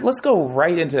let's go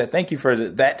right into that. Thank you for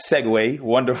that segue.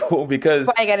 Wonderful, because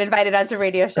I got invited onto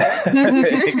radio show.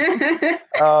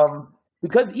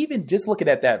 Because even just looking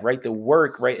at that, right, the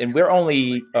work, right, and we're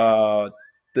only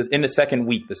in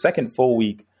the second full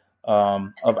week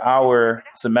of our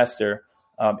semester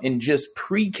in just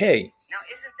pre-K.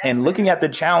 And looking at the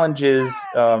challenges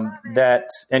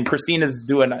and Christine is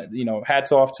doing,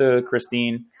 hats off to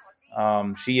Christine.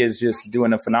 She is just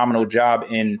doing a phenomenal job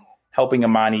in helping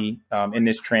Imani in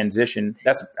this transition.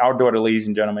 That's our daughter, ladies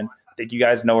and gentlemen. I think you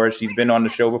guys know her. She's been on the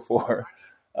show before.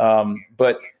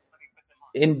 But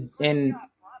in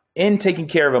taking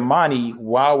care of Imani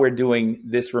while we're doing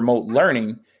this remote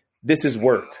learning, this is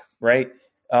work, right?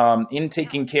 In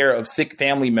taking care of sick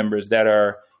family members that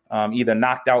are either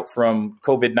knocked out from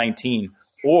COVID-19,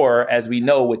 or, as we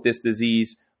know with this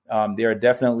disease, there are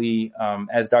definitely,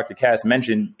 as Dr. Cass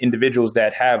mentioned, individuals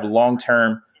that have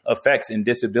long-term effects and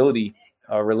disability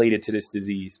related to this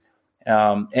disease.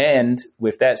 And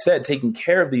with that said, taking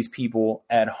care of these people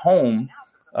at home,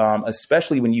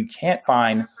 especially when you can't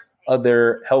find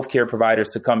other healthcare providers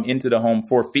to come into the home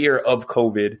for fear of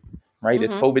COVID, right? Mm-hmm.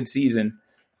 It's COVID season.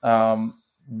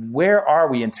 Where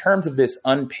are we in terms of this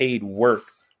unpaid work?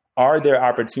 Are there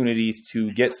opportunities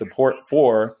to get support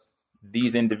for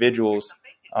these individuals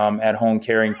at home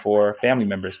caring for family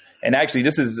members? And actually,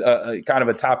 this is kind of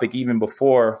a topic even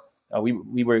before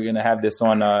we were going to have this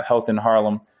on Health in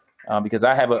Harlem, because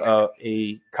I have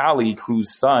a colleague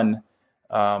whose son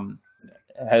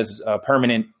has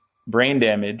permanent brain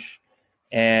damage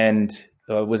and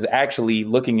was actually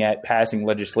looking at passing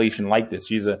legislation like this.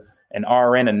 She's an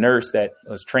RN, a nurse that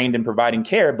was trained in providing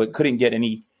care, but couldn't get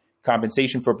any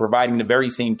compensation for providing the very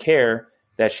same care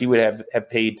that she would have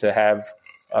paid to have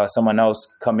someone else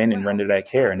come in and render that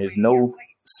care. And there's no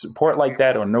support like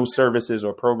that, or no services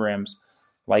or programs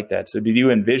like that. So did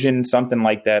you envision something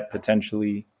like that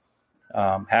potentially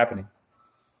happening.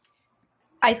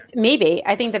 I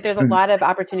think that there's a lot of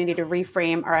opportunity to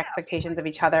reframe our expectations of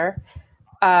each other,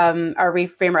 or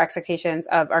reframe our expectations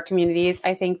of our communities.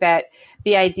 I think that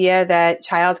the idea that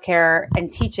childcare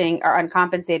and teaching are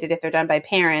uncompensated if they're done by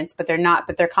parents, but they're not,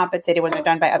 but they're compensated when they're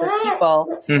done by other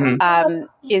people,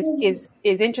 is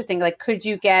interesting. Like, could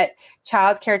you get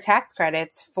childcare tax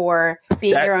credits for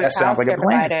being your own childcare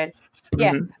provider?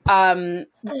 Yeah.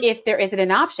 If there isn't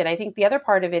an option, I think the other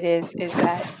part of it is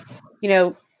that,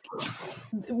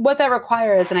 what that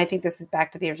requires, and I think this is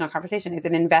back to the original conversation, is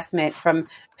an investment from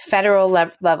federal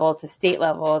level to state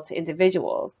level to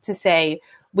individuals to say,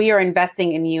 we are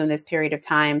investing in you in this period of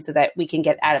time so that we can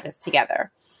get out of this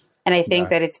together. And I think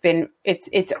that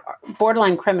it's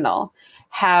borderline criminal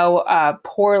how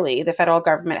poorly the federal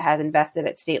government has invested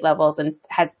at state levels and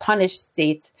has punished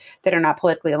states that are not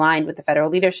politically aligned with the federal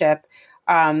leadership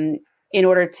in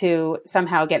order to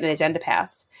somehow get an agenda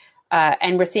passed.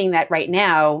 And we're seeing that right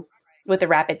now with the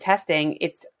rapid testing.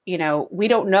 It's, we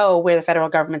don't know where the federal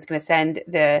government's going to send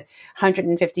the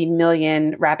 150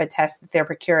 million rapid tests that they're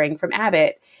procuring from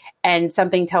Abbott. And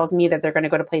something tells me that they're going to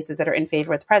go to places that are in favor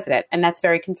with the president. And that's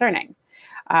very concerning.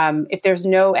 If there's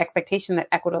no expectation that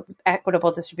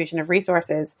equitable distribution of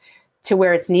resources to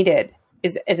where it's needed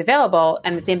is available,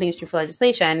 and the same thing is true for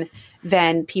legislation,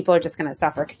 then people are just going to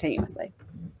suffer continuously.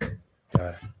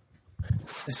 Got it.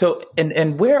 So,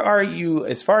 and where are you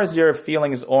as far as your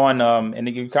feelings on, and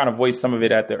you kind of voiced some of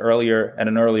it at an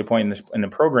earlier point in the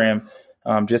program,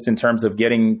 just in terms of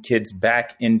getting kids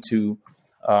back into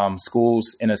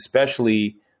schools, and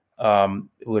especially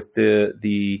with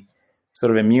the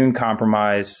sort of immune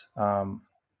compromise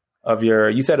of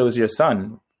you said it was your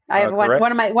son. I have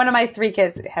one of my three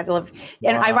kids has lived,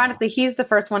 and ironically, he's the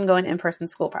first one going in-person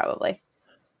school probably.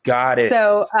 Got it.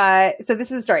 So this is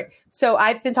the story. So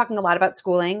I've been talking a lot about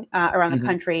schooling around the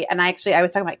country, and I was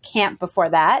talking about camp before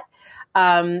that.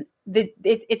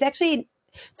 It's actually,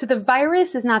 so the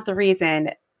virus is not the reason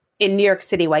in New York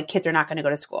City why kids are not going to go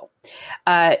to school.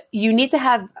 You need to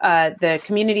have the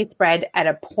community spread at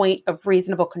a point of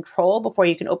reasonable control before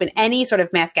you can open any sort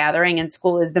of mass gathering, and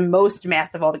school is the most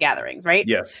mass of all the gatherings, right?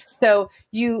 Yes. So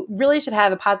you really should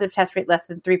have a positive test rate less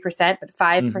than 3%, but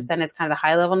 5% is kind of the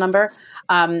high level number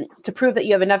to prove that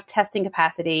you have enough testing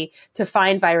capacity to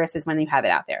find viruses when you have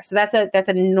it out there. So that's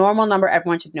a normal number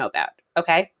everyone should know about,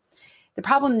 okay? The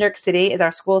problem in New York City is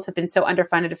our schools have been so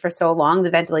underfunded for so long,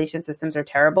 the ventilation systems are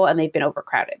terrible and they've been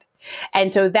overcrowded.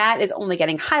 And so that is only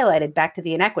getting highlighted back to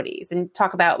the inequities, and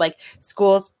talk about like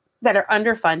schools that are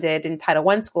underfunded in Title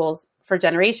I schools for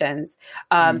generations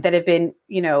that have been,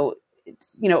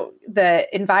 the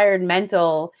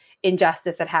environmental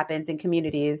injustice that happens in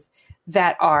communities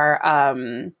that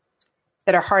are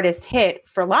hardest hit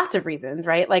for lots of reasons,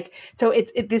 right? Like, so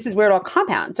this is where it all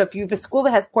compounds. So if you have a school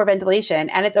that has poor ventilation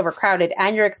and it's overcrowded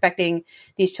and you're expecting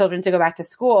these children to go back to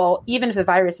school, even if the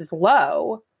virus is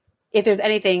low, if there's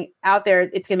anything out there,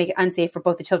 it's going to make it unsafe for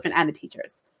both the children and the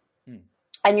teachers.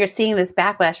 And you're seeing this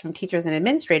backlash from teachers and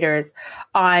administrators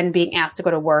on being asked to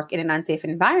go to work in an unsafe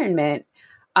environment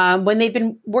when they've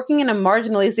been working in a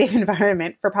marginally safe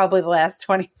environment for probably the last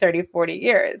 20, 30, 40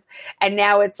 years. And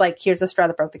now it's like, here's the straw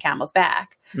that broke the camel's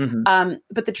back.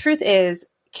 But the truth is,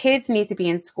 kids need to be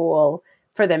in school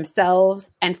for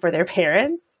themselves and for their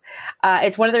parents.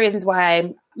 It's one of the reasons why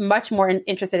I'm much more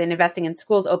interested in investing in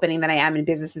schools opening than I am in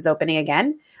businesses opening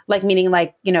again. Meaning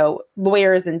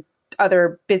lawyers and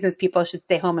other business people should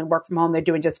stay home and work from home. They're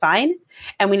doing just fine.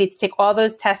 And we need to take all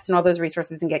those tests and all those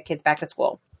resources and get kids back to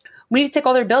school. We need to take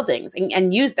all their buildings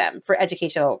and use them for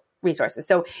educational resources.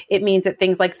 So it means that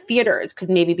things like theaters could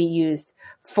maybe be used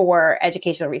for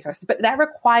educational resources, but that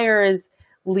requires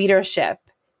leadership,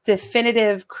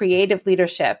 definitive, creative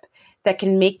leadership that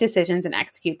can make decisions and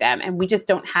execute them. And we just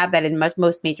don't have that in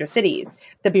most major cities.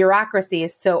 The bureaucracy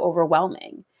is so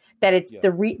overwhelming that it's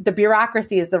the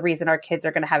bureaucracy is the reason our kids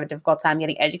are going to have a difficult time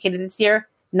getting educated this year,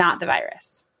 not the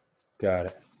virus. Got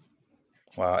it.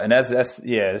 Wow. And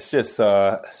it's just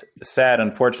sad,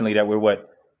 unfortunately, that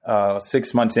we're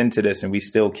 6 months into this and we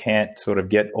still can't sort of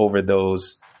get over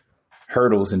those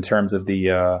hurdles in terms of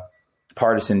the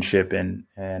partisanship and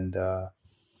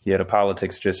the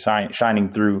politics just shining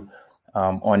through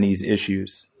on these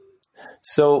issues.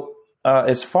 So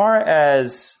as far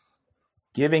as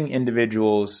giving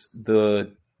individuals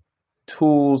the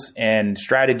tools and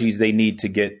strategies they need to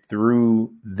get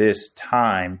through this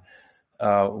time,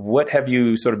 what have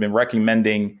you sort of been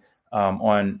recommending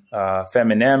on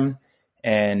Fem&M,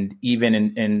 and even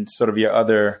in sort of your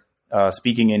other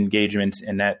speaking engagements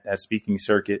in that speaking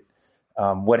circuit?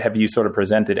 What have you sort of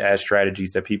presented as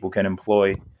strategies that people can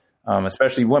employ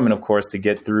especially women, of course, to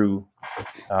get through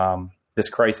this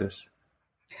crisis?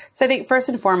 So I think first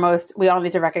and foremost, we all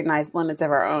need to recognize limits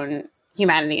of our own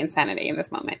humanity and sanity in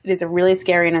this moment. It is a really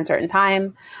scary and uncertain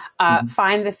time.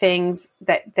 Find the things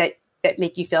that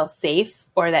make you feel safe,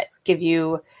 or that give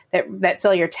you that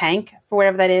fill your tank for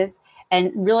whatever that is,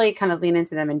 and really kind of lean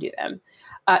into them and do them.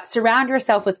 Surround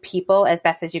yourself with people as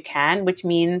best as you can, which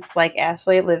means, like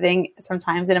Ashley, living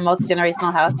sometimes in a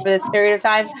multi-generational house for this period of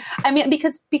time. I mean,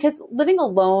 because living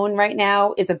alone right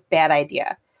now is a bad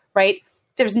idea, right?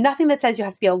 There's nothing that says you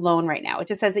have to be alone right now. It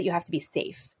just says that you have to be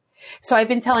safe. So I've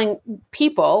been telling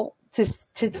people to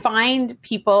find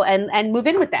people and move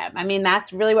in with them. I mean,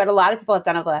 that's really what a lot of people have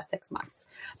done over the last 6 months.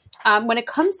 When it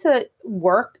comes to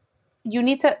work, you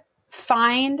need to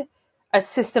find a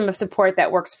system of support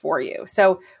that works for you.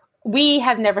 So we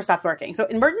have never stopped working. So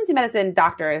emergency medicine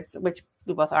doctors, which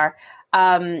we both are,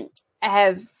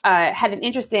 have had an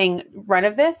interesting run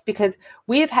of this, because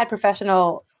we have had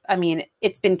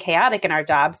it's been chaotic in our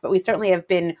jobs, but we certainly have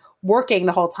been working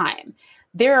the whole time.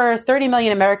 There are 30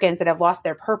 million Americans that have lost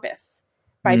their purpose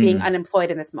by being unemployed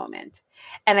in this moment.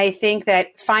 And I think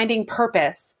that finding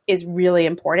purpose is really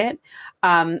important.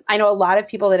 I know a lot of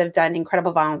people that have done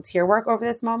incredible volunteer work over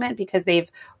this moment because they've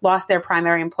lost their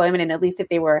primary employment. And at least if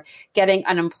they were getting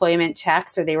unemployment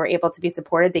checks, or they were able to be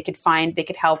supported, they could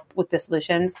help with the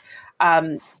solutions.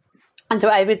 And so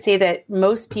I would say that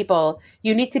most people,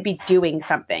 you need to be doing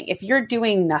something. If you're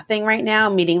doing nothing right now,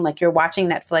 meaning like you're watching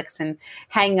Netflix and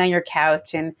hanging on your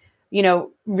couch and,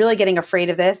 really getting afraid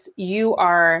of this,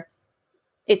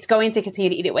 it's going to continue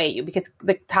to eat away at you, because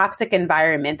the toxic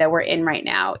environment that we're in right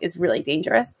now is really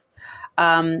dangerous.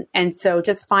 And so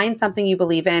just find something you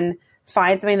believe in,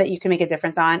 find something that you can make a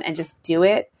difference on, and just do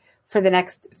it for the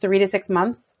next 3 to 6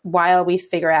 months while we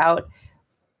figure out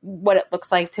what it looks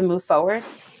like to move forward.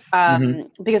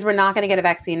 Because we're not going to get a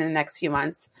vaccine in the next few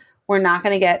months. We're not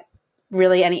going to get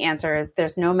really any answers.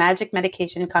 There's no magic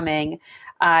medication coming.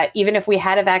 Even if we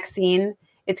had a vaccine,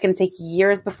 it's going to take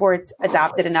years before it's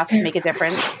adopted enough to make a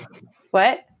difference.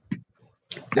 What?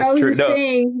 I was just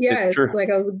saying, yes, like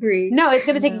I was agreeing. No, it's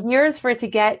going to take years for it to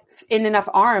get in enough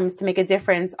arms to make a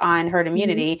difference on herd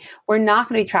immunity. We're not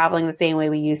going to be traveling the same way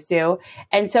we used to.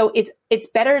 And so it's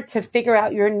better to figure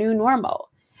out your new normal.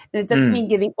 And it doesn't mean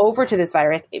giving over to this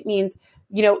virus. It means,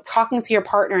 talking to your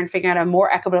partner and figuring out a more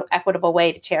equitable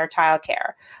way to share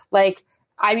childcare.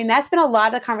 That's been a lot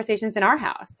of the conversations in our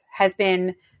house has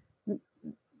been,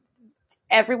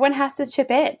 everyone has to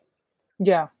chip in.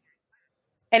 Yeah.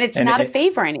 And it's not a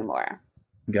favor anymore.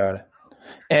 Got it.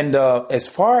 And as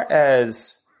far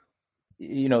as,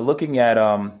 looking at,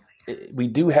 we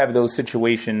do have those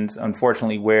situations,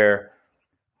 unfortunately, where,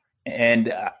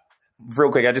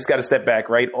 real quick, I just got to step back,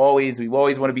 right? We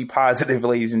always want to be positive,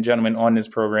 ladies and gentlemen, on this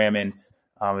program. And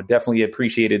definitely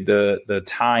appreciated the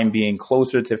time being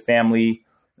closer to family,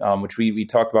 which we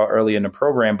talked about earlier in the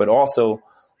program, but also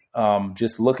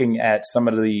just looking at some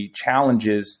of the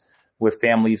challenges with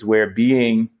families where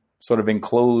being sort of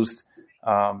enclosed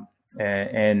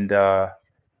and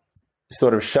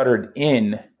sort of shuttered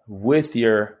in with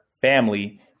your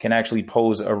family can actually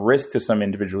pose a risk to some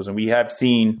individuals. And we have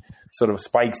seen sort of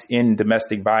spikes in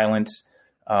domestic violence,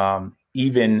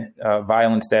 even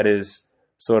violence that is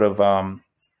sort of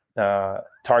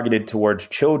targeted towards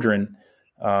children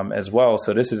as well.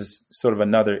 So this is sort of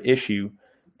another issue.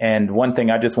 And one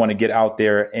thing I just want to get out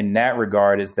there in that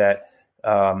regard is that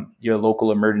your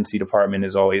local emergency department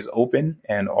is always open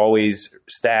and always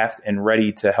staffed and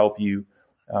ready to help you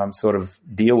sort of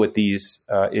deal with these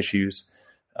issues.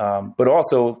 But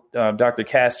also, Dr.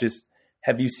 Cass, just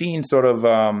have you seen sort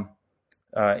of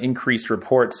increased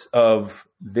reports of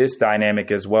this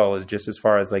dynamic as well, as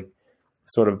far as like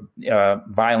sort of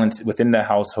violence within the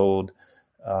household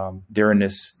during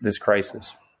this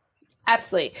crisis?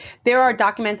 Absolutely.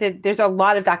 There's a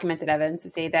lot of documented evidence to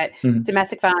say that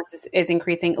domestic violence is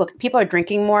increasing. Look, people are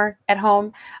drinking more at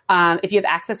home. If you have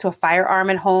access to a firearm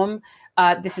at home,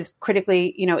 this is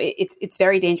critically, it's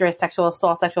very dangerous, sexual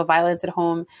assault, sexual violence at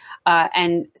home.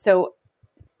 And so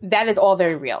that is all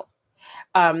very real.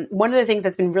 One of the things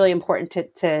that's been really important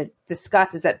to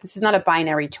discuss is that this is not a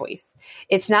binary choice.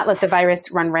 It's not let the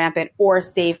virus run rampant or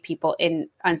save people in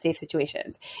unsafe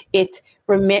situations. It's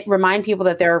remind people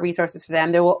that there are resources for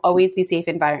them. There will always be safe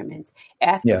environments.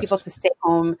 Asking people to stay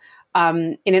home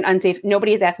in an unsafe.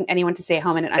 Nobody is asking anyone to stay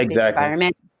home in an unsafe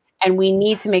environment. And we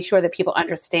need to make sure that people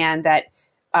understand that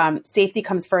safety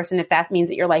comes first. And if that means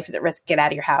that your life is at risk, get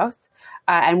out of your house.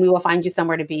 and we will find you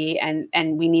somewhere to be.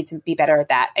 And we need to be better at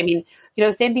that. I mean,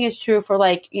 same thing is true for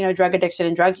drug addiction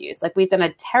and drug use. Like, we've done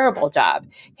a terrible job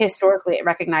historically at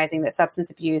recognizing that substance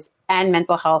abuse and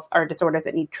mental health are disorders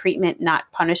that need treatment, not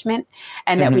punishment,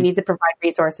 and that we need to provide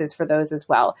resources for those as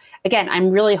well. Again,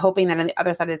 I'm really hoping that on the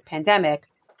other side of this pandemic,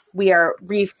 we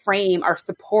reframe our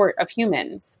support of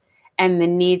humans and the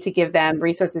need to give them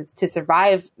resources to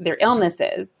survive their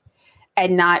illnesses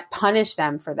and not punish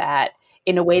them for that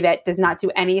in a way that does not do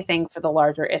anything for the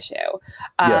larger issue.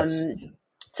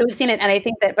 So we've seen it. And I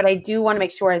think that, but I do want to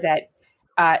make sure that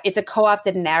it's a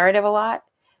co-opted narrative a lot.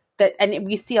 And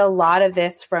we see a lot of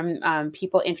this from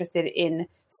people interested in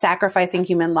sacrificing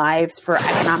human lives for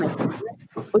economic benefits,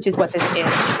 which is what this is.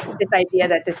 This idea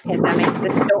that this pandemic,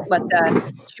 don't let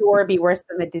the cure be worse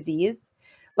than the disease.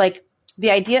 Like, the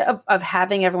idea of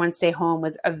having everyone stay home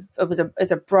was a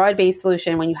broad-based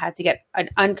solution when you had to get an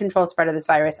uncontrolled spread of this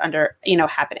virus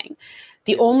happening.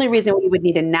 The only reason we would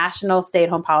need a national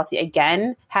stay-at-home policy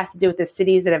again has to do with the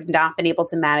cities that have not been able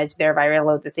to manage their viral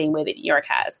load the same way that New York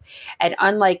has. And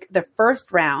unlike the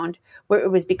first round, where it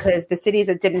was because the cities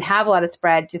that didn't have a lot of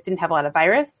spread just didn't have a lot of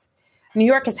virus, New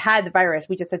York has had the virus.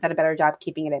 We just have done a better job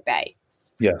keeping it at bay.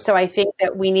 Yeah. So I think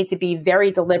that we need to be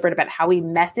very deliberate about how we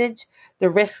message the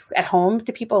risks at home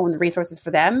to people and the resources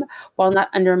for them, while not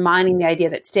undermining the idea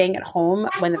that staying at home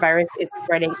when the virus is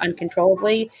spreading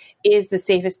uncontrollably is the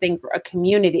safest thing for a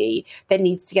community that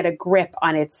needs to get a grip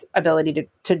on its ability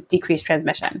to decrease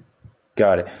transmission.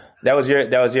 Got it. That was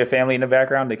your family in the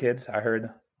background, the kids, I heard.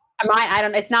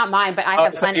 It's not mine, but I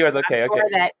have plenty. Yours, okay.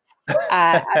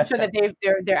 I'm sure that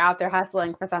they're out there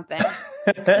hustling for something.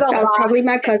 That was probably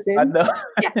my cousin. I know.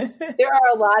 Yeah. There are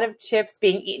a lot of chips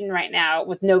being eaten right now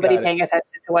with nobody paying attention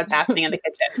to what's happening in the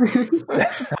kitchen.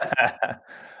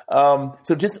 So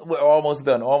we're almost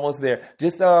done, almost there.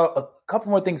 Just a couple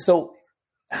more things. So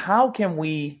how can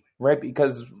we, right?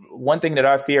 Because one thing that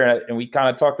I fear, and we kind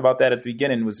of talked about that at the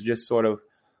beginning, was just sort of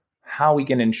how we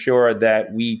can ensure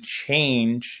that we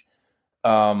change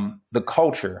the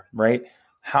culture, right?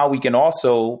 How we can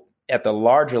also, at the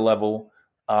larger level,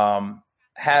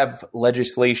 have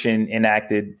legislation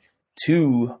enacted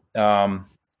to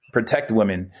protect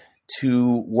women,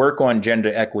 to work on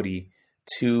gender equity,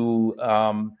 to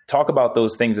talk about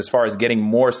those things as far as getting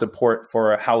more support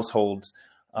for households,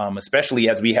 especially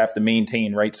as we have to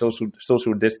maintain, right,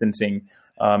 social distancing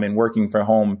and working from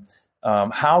home.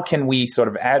 How can we sort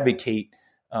of advocate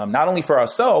not only for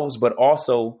ourselves, but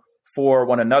also for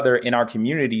one another in our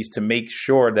communities to make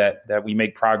sure that we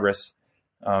make progress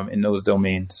in those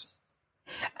domains?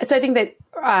 So I think that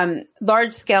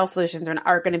large scale solutions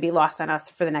are going to be lost on us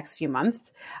for the next few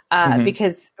months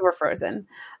because we're frozen.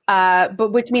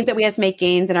 But which means that we have to make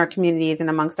gains in our communities and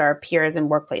amongst our peers and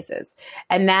workplaces.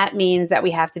 And that means that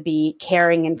we have to be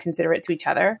caring and considerate to each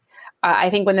other.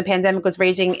 I think when the pandemic was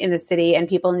raging in the city and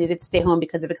people needed to stay home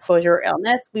because of exposure or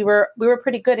illness, we were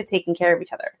pretty good at taking care of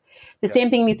each other. The same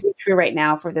thing needs to be true right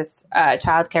now for this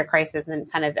childcare crisis and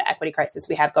kind of the equity crisis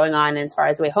we have going on as far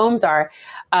as the way homes are.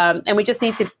 And we just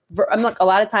need to, a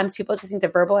lot of times people just need to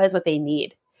verbalize what they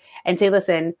need and say,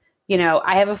 listen,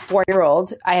 I have a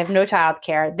 4-year-old. I have no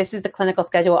childcare. This is the clinical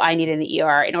schedule I need in the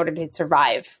ER in order to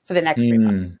survive for the next 3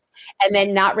 months. And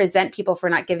then not resent people for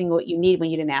not giving what you need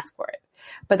when you didn't ask for it.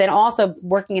 But then also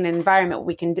working in an environment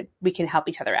where we can help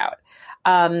each other out.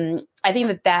 I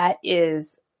think that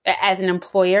is, as an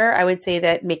employer, I would say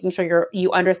that making sure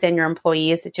you understand your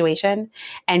employee's situation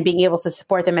and being able to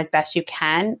support them as best you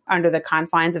can under the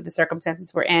confines of the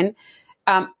circumstances we're in.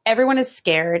 Everyone is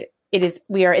scared.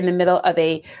 We are in the middle of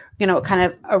a kind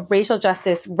of a racial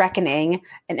justice reckoning,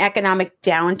 an economic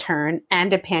downturn,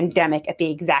 and a pandemic at the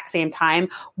exact same time,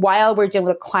 while we're dealing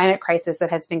with a climate crisis that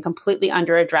has been completely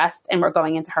underaddressed, and we're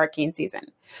going into hurricane season.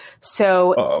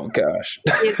 So, oh gosh,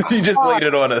 you just laid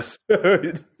it on us.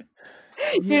 This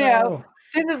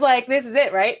is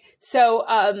it, right? So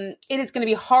it is going to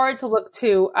be hard to look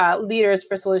to leaders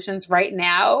for solutions right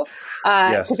now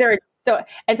because there are.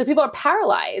 So people are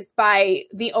paralyzed by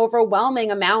the overwhelming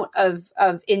amount of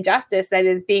injustice that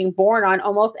is being borne on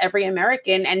almost every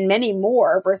American and many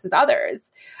more versus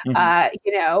others,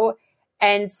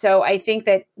 And so I think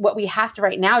that what we have to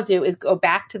right now do is go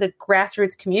back to the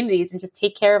grassroots communities and just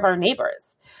take care of our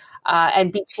neighbors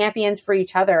and be champions for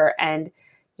each other. And,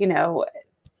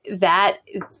 that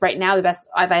is right now the best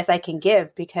advice I can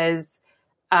give because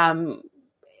we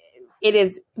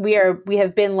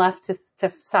have been left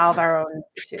to solve our own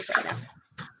issues right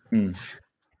now.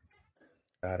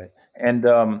 Got it. And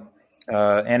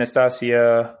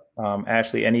Anastasia,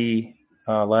 Ashley, any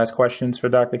last questions for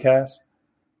Dr. Cass?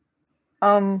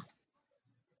 You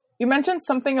mentioned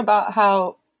something about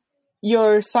how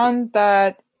your son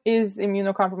that is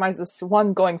immunocompromised is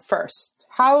one going first.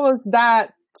 How was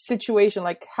that situation?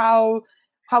 Like, how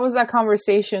was that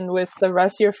conversation with the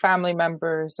rest of your family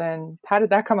members, and how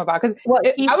did that come about? Because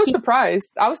I was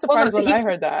surprised. I was surprised when I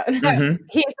heard that. No,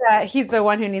 he's the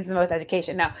one who needs the most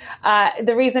education. No,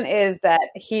 the reason is that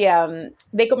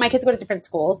my kids go to different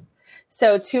schools.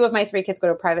 So 2 of my 3 kids go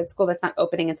to a private school that's not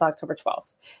opening until October 12th.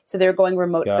 So they're going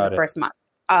remote for the first month.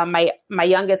 My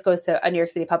youngest goes to a New York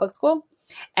City public school,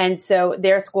 and so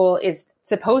their school is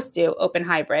supposed to open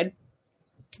hybrid.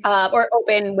 Or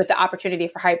open with the opportunity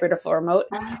for hybrid or full remote.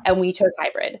 And we chose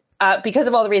hybrid because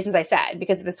of all the reasons I said.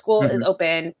 Because if the school is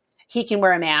open, he can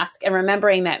wear a mask. And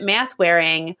remembering that mask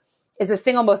wearing is the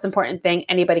single most important thing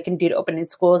anybody can do to open in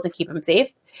schools and keep them safe.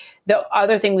 The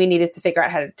other thing we need is to figure out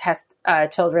how to test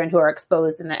children who are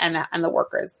exposed and the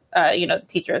workers, the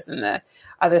teachers and the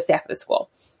other staff of the school.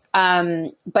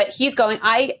 But he's going,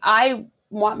 I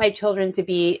want my children to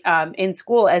be in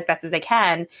school as best as they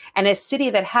can. And a city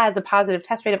that has a positive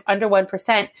test rate of under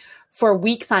 1% for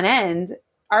weeks on end,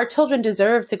 our children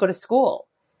deserve to go to school.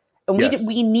 And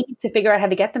we need to figure out how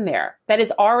to get them there. That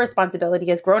is our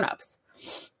responsibility as grownups.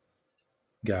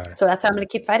 Got it. So that's what I'm going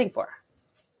to keep fighting for.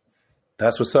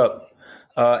 That's what's up.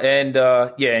 In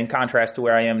contrast to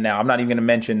where I am now, I'm not even going to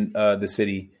mention the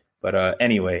city. But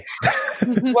anyway,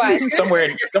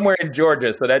 somewhere in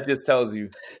Georgia. So that just tells you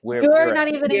where you're not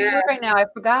even in New York right now. I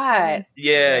forgot.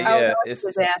 Yeah. It's a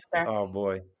disaster. Oh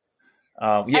boy.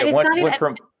 Went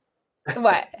from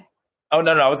what? Oh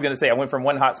no! I was going to say I went from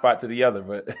one hotspot to the other,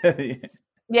 but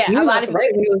yeah, a lot of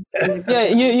yeah.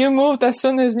 You moved as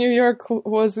soon as New York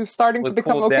was starting to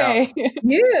become okay.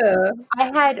 Yeah,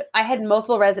 I had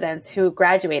multiple residents who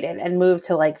graduated and moved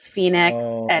to like Phoenix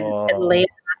and Atlanta.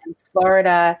 In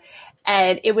Florida,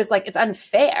 and it was like, it's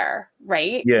unfair,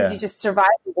 right? Yeah, you just survived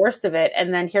the worst of it,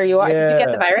 and then here you are. Yeah. Did you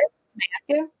get the virus? Can I ask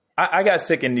you? I got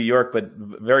sick in New York, but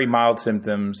very mild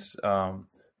symptoms,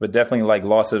 but definitely like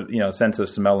loss of sense of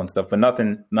smell and stuff, but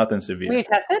nothing severe. Were you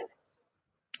tested?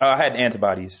 I had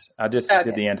antibodies. I just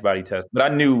did the antibody test, but I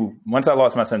knew once I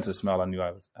lost my sense of smell, I knew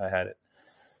I had it.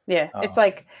 Yeah, it's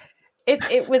like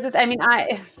it was. I mean,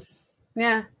 at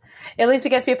least we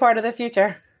get to be a part of the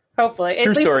future. Hopefully.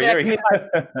 True story. Until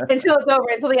it's over,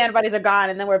 until the antibodies are gone,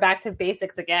 and then we're back to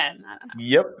basics again. I don't know.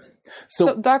 Yep.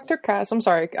 So Dr. Cass, I'm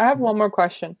sorry. I have one more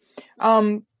question.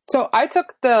 So I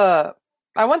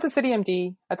went to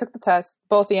CityMD. I took the test,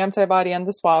 both the antibody and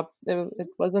the swab. It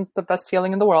wasn't the best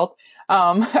feeling in the world.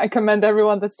 I commend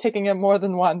everyone that's taking it more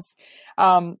than once.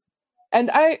 And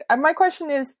my question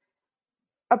is,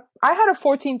 I had a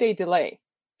 14-day delay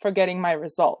for getting my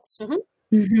results. Mm-hmm.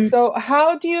 Mm-hmm. So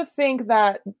how do you think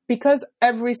that, because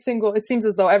it seems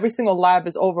as though every single lab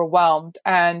is overwhelmed,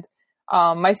 and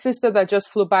my sister that just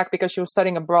flew back because she was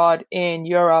studying abroad in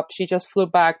Europe, she just flew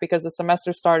back because the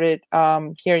semester started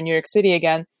here in New York City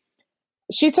again.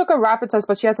 She took a rapid test,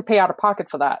 but she had to pay out of pocket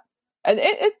for that. And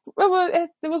it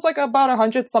was like about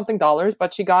 $100-something,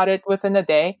 but she got it within a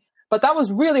day. But that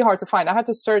was really hard to find. I had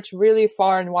to search really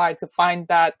far and wide to find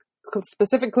that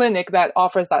specific clinic that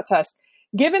offers that test.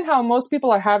 Given how most people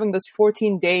are having this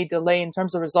 14-day delay in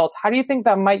terms of results, how do you think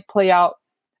that might play out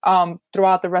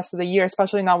throughout the rest of the year,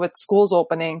 especially now with schools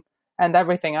opening and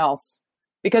everything else?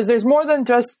 Because there's more than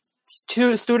just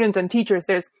students and teachers.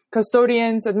 There's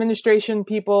custodians, administration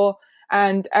people,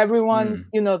 and everyone,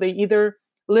 they either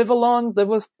live alone, live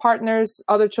with partners,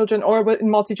 other children, or in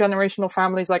multi-generational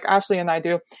families like Ashley and I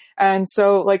do. And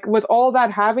so like with all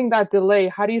that, having that delay,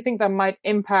 how do you think that might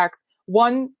impact,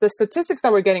 one, the statistics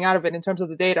that we're getting out of it in terms of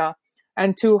the data,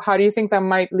 and two, how do you think that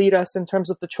might lead us in terms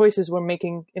of the choices we're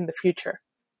making in the future?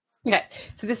 Okay,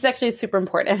 so this is actually super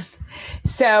important.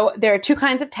 So there are 2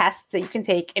 kinds of tests that you can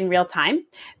take in real time.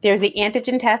 There's the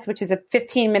antigen test, which is a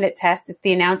 15-minute test. It's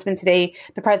the announcement today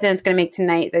the president's going to make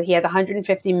tonight that he has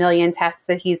 150 million tests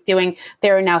that he's doing.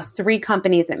 There are now 3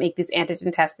 companies that make these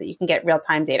antigen tests that you can get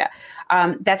real-time data.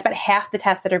 That's about half the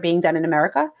tests that are being done in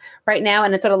America right now,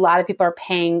 and it's what a lot of people are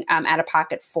paying out of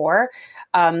pocket for.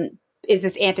 Is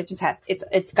this antigen test.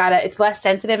 It's less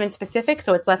sensitive and specific,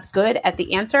 so it's less good at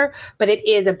the answer, but it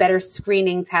is a better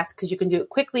screening test because you can do it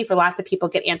quickly for lots of people,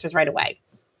 get answers right away.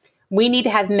 We need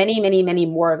to have many, many, many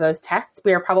more of those tests.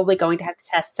 We are probably going to have to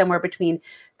test somewhere between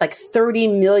like 30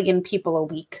 million people a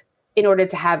week in order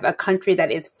to have a country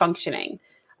that is functioning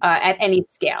at any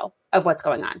scale of what's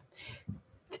going on.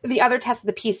 The other test is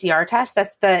the PCR test.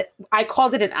 I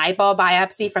called it an eyeball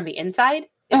biopsy from the inside.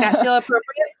 Does that feel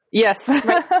appropriate? Yes. Right.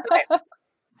 Okay.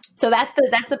 So that's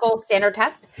the gold standard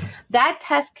test. That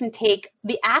test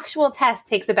the actual test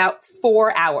takes about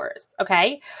 4 hours,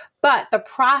 okay? But the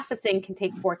processing can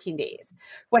take 14 days.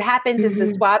 What happens is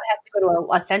the swab has to go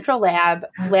to a central lab,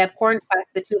 LabCorp and Quest,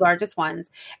 the two largest ones,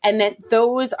 and then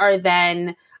those are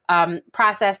then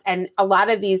processed. And a lot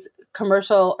of these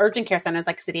commercial urgent care centers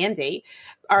like CityMD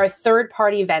are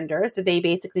third-party vendors. So they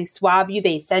basically swab you,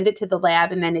 they send it to the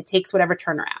lab, and then it takes whatever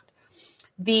turnaround.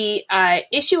 The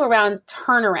issue around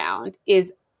turnaround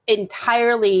is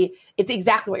it's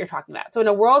exactly what you're talking about. So in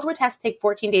a world where tests take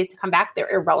 14 days to come back, they're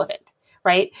irrelevant,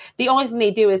 right? The only thing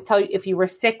they do is tell you if you were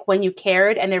sick when you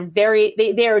cared, and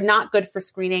they are not good for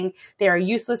screening. They are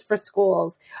useless for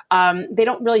schools. They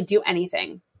don't really do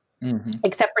anything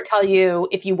except for tell you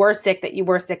if you were sick, that you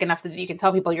were sick enough so that you can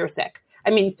tell people you're sick. I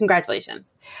mean,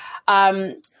 congratulations.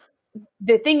 The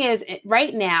thing is,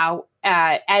 right now,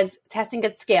 as testing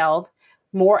gets scaled,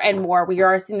 more and more, we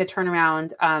are seeing the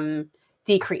turnaround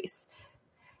decrease.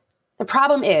 The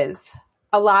problem is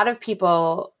a lot of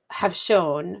people have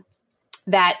shown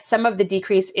that some of the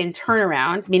decrease in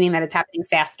turnaround, meaning that it's happening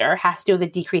faster, has to do with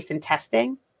a decrease in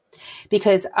testing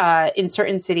because in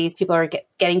certain cities, people are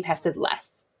getting tested less.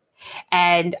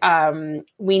 And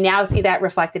we now see that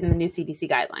reflected in the new CDC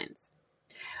guidelines,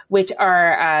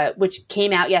 which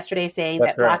came out yesterday saying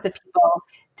that lots of people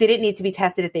didn't need to be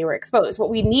tested if they were exposed. What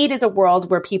we need is a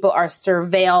world where people are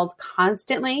surveilled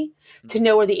constantly to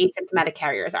know where the asymptomatic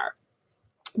carriers are.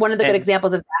 One of the good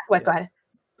examples of that, what, go ahead.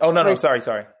 Oh, no, sorry.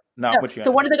 No, so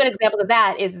one of the good examples of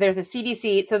that is there's a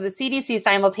CDC. So the CDC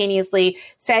simultaneously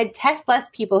said test less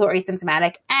people who are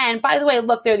asymptomatic. And by the way,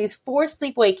 look, there are these 4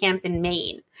 sleepaway camps in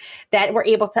Maine that were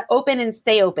able to open and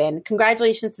stay open.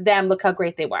 Congratulations to them. Look how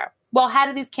great they were. Well, how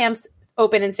did these camps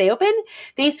open and stay open?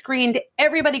 They screened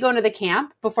everybody going to the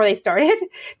camp before they started.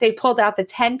 They pulled out the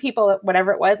 10 people,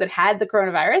 whatever it was, that had the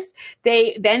coronavirus.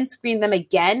 They then screened them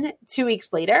again 2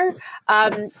 weeks later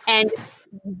and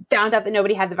found out that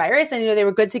nobody had the virus, and they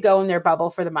were good to go in their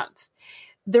bubble for the month.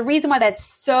 The reason why that's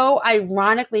so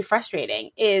ironically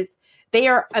frustrating is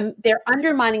they're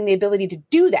undermining the ability to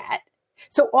do that.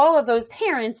 So all of those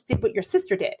parents did what your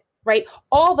sister did. Right?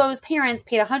 All those parents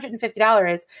paid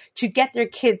 $150 to get their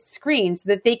kids screened so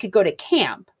that they could go to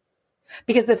camp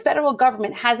because the federal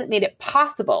government hasn't made it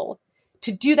possible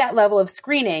to do that level of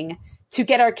screening to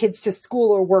get our kids to school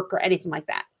or work or anything like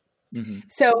that. Mm-hmm.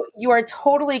 So you are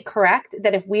totally correct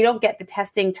that if we don't get the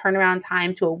testing turnaround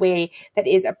time to a way that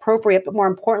is appropriate, but more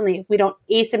importantly, if we don't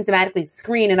asymptomatically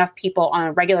screen enough people on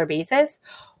a regular basis,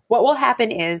 what will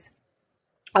happen is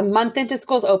a month into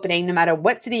schools opening, no matter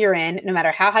what city you're in, no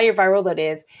matter how high your viral load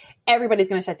is, everybody's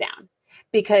going to shut down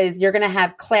because you're going to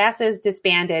have classes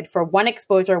disbanded for one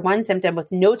exposure, one symptom with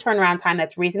no turnaround time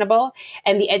that's reasonable.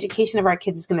 And the education of our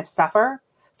kids is going to suffer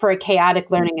for a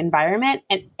chaotic learning environment.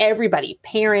 And everybody,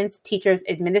 parents, teachers,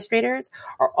 administrators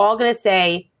are all going to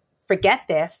say, forget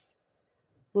this.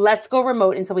 Let's go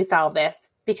remote until we solve this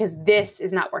because this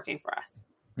is not working for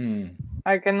us.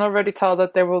 I can already tell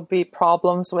that there will be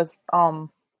problems with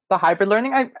the hybrid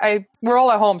learning. We're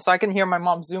all at home, so I can hear my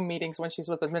mom's Zoom meetings when she's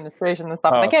with administration and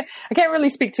stuff. And I can't really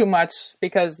speak too much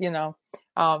because,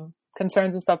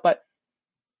 concerns and stuff, but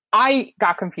I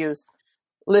got confused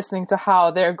listening to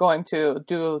how they're going to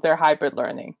do their hybrid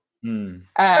learning.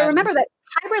 But remember that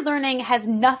hybrid learning has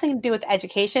nothing to do with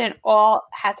education and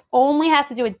only has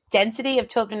to do with density of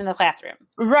children in the classroom.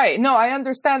 Right. No, I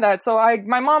understand that. So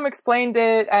my mom explained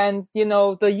it and,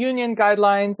 the union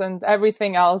guidelines and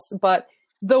everything else, but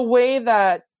the way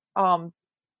that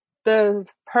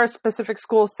her specific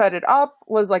school set it up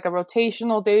was like a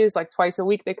rotational days, like twice a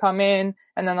week they come in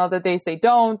and then other days they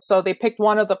don't. So they picked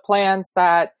one of the plans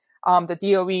that the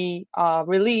DOE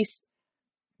released,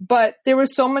 but there were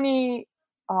so many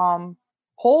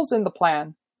holes in the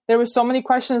plan. There were so many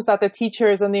questions that the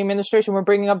teachers and the administration were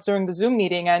bringing up during the Zoom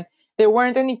meeting, and there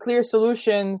weren't any clear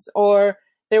solutions or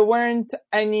there weren't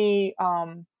any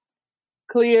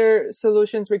clear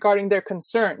solutions regarding their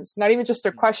concerns, not even just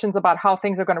their questions about how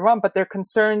things are going to run, but their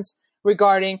concerns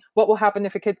regarding what will happen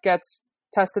if a kid gets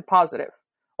tested positive.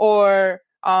 Or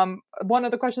one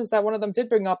of the questions that one of them did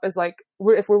bring up is like,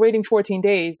 if we're waiting 14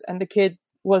 days and the kid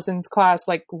was in class,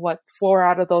 4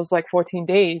 out of those 14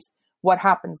 days, what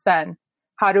happens then?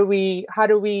 How do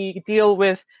we deal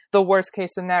with the worst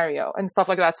case scenario and stuff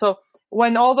like that? So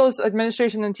when all those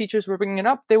administration and teachers were bringing it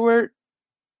up, they weren't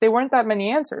that many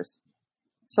answers.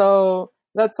 So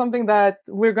that's something that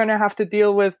we're going to have to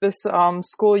deal with this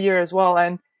school year as well.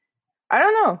 And I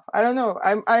don't know.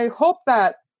 I hope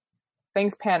that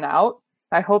things pan out.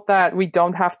 I hope that we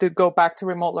don't have to go back to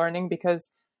remote learning, because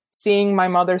seeing my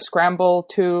mother scramble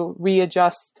to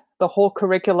readjust the whole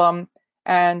curriculum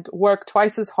and work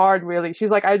twice as hard, really.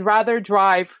 She's like, I'd rather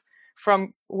drive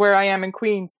from where I am in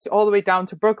Queens all the way down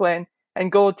to Brooklyn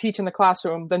and go teach in the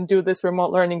classroom than do this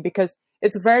remote learning, because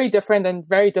it's very different and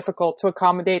very difficult to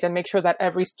accommodate and make sure that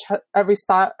every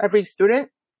student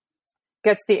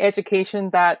gets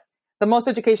the most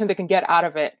education they can get out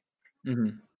of it.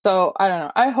 Mm-hmm. So I don't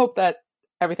know. I hope that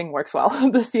everything works well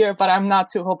this year, but I'm not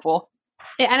too hopeful.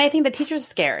 And I think the teachers are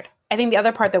scared. I think the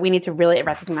other part that we need to really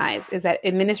recognize is that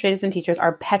administrators and teachers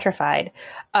are petrified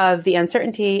of the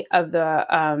uncertainty, of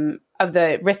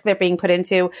the risk they're being put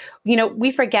into.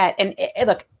 We forget, and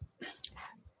look,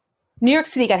 New York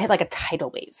City got hit like a tidal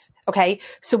wave. Okay.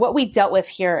 So what we dealt with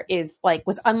here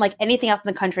was unlike anything else in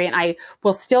the country. And I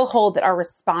will still hold that our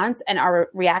response and our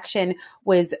reaction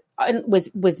was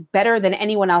better than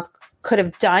anyone else could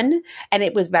have done. And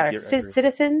it was about our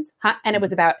citizens, and it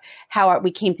was about how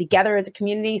we came together as a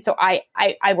community. So I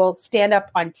will stand up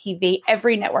on TV,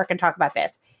 every network, and talk about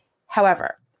this.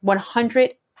 However,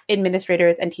 100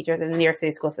 administrators and teachers in the New York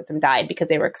City school system died because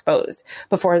they were exposed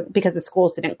because the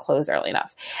schools didn't close early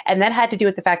enough. And that had to do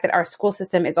with the fact that our school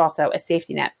system is also a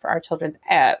safety net for our children's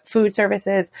food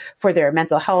services, for their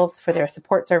mental health, for their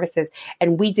support services.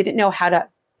 And we didn't know how to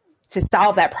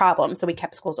solve that problem. So we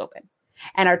kept schools open,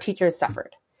 and our teachers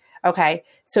suffered. Okay.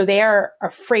 So they are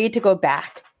afraid to go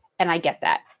back. And I get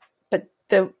that. But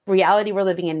the reality we're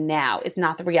living in now is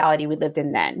not the reality we lived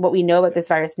in then. What we know about this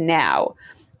virus now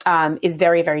is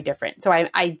very, very different. So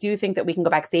I do think that we can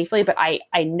go back safely, but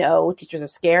I know teachers are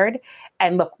scared.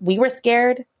 And look, we were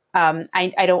scared.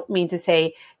 I don't mean to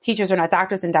say teachers are not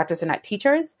doctors and doctors are not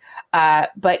teachers,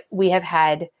 but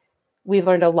we've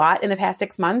learned a lot in the past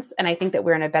 6 months. And I think that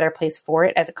we're in a better place for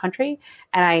it as a country.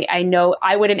 And I know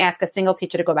I wouldn't ask a single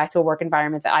teacher to go back to a work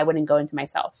environment that I wouldn't go into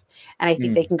myself. And I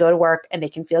think they can go to work and they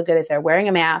can feel good if they're wearing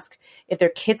a mask, if their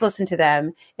kids listen to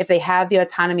them, if they have the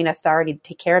autonomy and authority to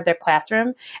take care of their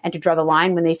classroom and to draw the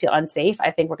line when they feel unsafe.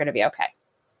 I think we're going to be okay.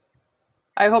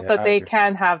 I hope that they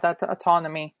can have that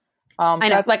autonomy. I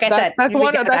know, like I said, that's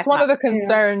one of the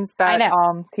concerns that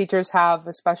teachers have,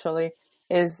 especially,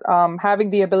 is having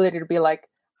the ability to be like,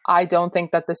 I don't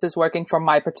think that this is working for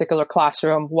my particular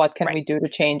classroom. What can we do to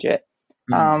change it?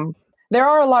 Mm-hmm. There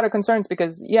are a lot of concerns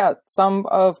because, some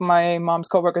of my mom's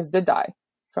coworkers did die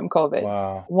from COVID.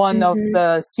 Wow. One of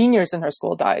the seniors in her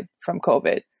school died from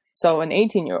COVID. So an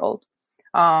 18-year-old.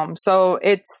 So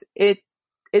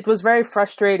it was very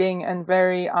frustrating and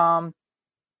very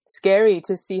scary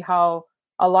to see how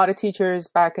a lot of teachers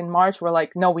back in March were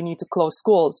like, no, we need to close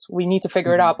schools. We need to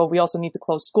figure it out, but we also need to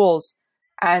close schools,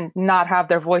 and not have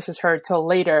their voices heard till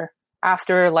later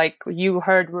after, like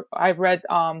I've read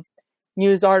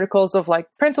news articles of like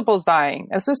principals dying,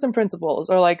 assistant principals,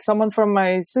 or like someone from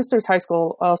my sister's high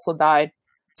school also died.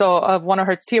 So of one of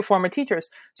her former teachers.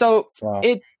 So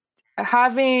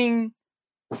having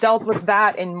dealt with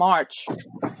that in March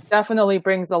definitely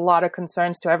brings a lot of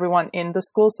concerns to everyone in the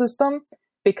school system,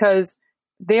 because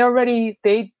they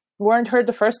weren't heard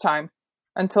the first time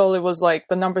until it was like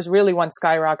the numbers really went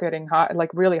skyrocketing high,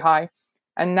 like really high.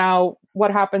 And now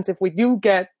what happens if we do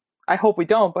I hope we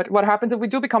don't, but what happens if we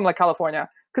do become like California?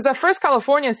 Because at first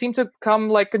California seemed to come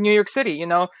like New York City,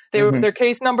 their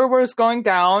case number was going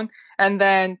down, and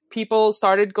then people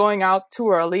started going out too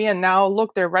early. And now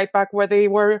look, they're right back where they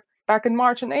were back in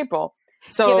March and April.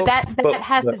 So but that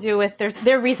has to do with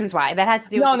there are reasons why that has to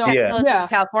do with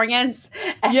Californians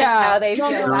and how they feel.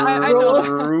 I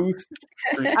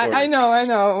know. I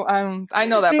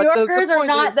know that. New Yorkers are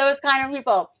not those kind of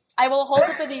people. I will hold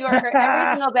up a New Yorker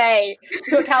every single day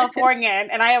to a Californian,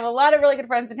 and I have a lot of really good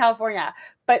friends in California.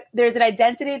 But there's an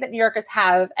identity that New Yorkers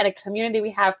have and a community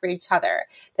we have for each other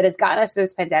that has gotten us through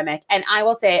this pandemic. And I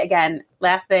will say again,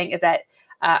 last thing is that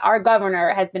our governor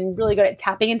has been really good at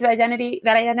tapping into that identity.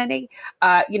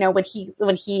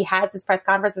 When he has his press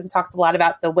conferences and talks a lot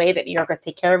about the way that New Yorkers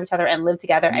take care of each other and live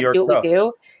together and do what we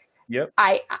do. Yep.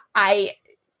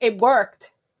 It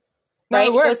worked. Right?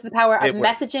 It worked. It goes to the power of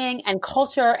messaging and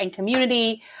culture and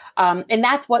community. And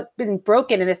that's what's been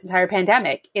broken in this entire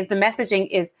pandemic is the messaging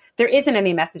there isn't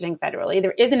any messaging federally.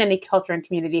 There isn't any culture and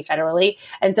community federally.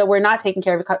 And so we're not taking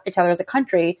care of each other as a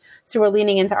country. So we're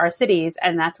leaning into our cities,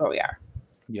 and that's where we are.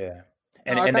 Yeah.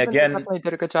 And again, definitely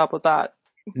did a good job with that.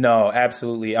 No,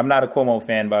 absolutely. I'm not a Cuomo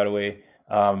fan, by the way.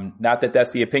 Not that that's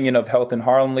the opinion of Health in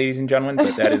Harlem, ladies and gentlemen,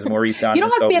 but that is Maurice Donovan. You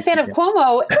don't have to be a fan of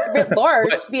Cuomo writ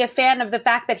large to be a fan of the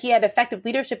fact that he had effective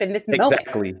leadership in this moment.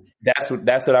 Exactly. That's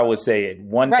what I would say.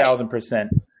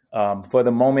 1,000%. For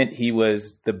the moment, he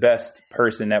was the best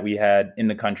person that we had in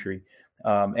the country.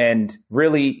 And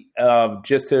really,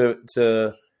 just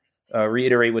to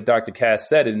reiterate what Dr. Cass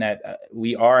said, is that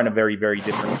we are in a very, very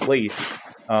different place.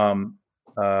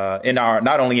 in our,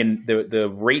 not only in the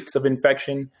rates of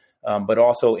infection, but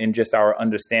also in just our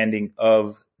understanding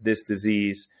of this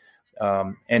disease.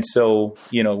 And so,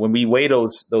 when we weigh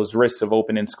those risks of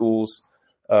opening schools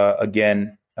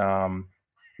again,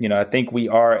 I think we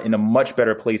are in a much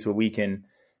better place where we can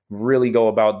really go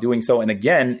about doing so. And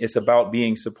again, it's about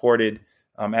being supported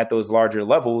at those larger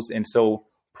levels. And so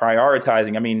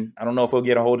prioritizing, I don't know if we'll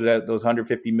get a hold of those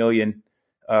 150 million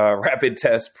rapid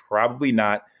tests, probably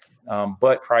not,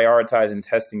 but prioritizing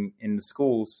testing in the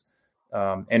schools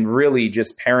and really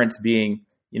just parents being,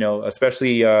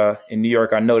 especially in New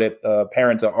York, I know that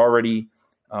parents are already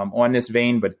on this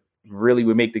vein, but really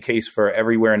would make the case for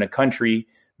everywhere in the country,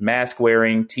 mask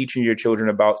wearing, teaching your children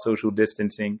about social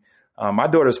distancing. My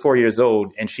daughter's 4 years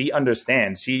old and she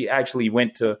understands. She actually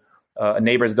went to a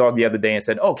neighbor's dog the other day and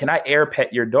said, "Oh, can I air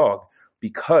pet your dog?"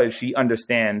 Because she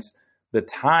understands the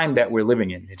time that we're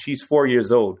living in. And she's 4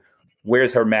 years old,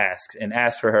 wears her mask and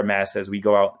asks for her mask as we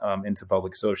go out into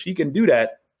public. So if she can do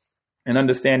that and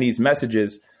understand these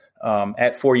messages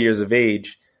at 4 years of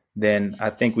age, then I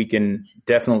think we can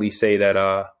definitely say that,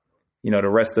 the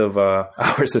rest of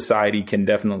our society can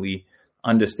definitely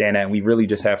understand that. And we really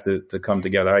just have to come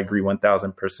together. I agree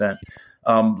 1000%.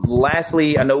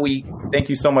 Lastly, I know thank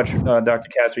you so much, Dr.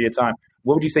 Cass, for your time.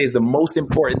 What would you say is the most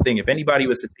important thing? If anybody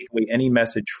was to take away any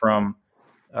message from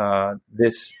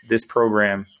this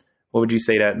program, what would you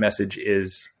say that message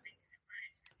is?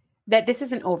 That this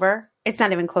isn't over. It's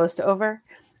not even close to over.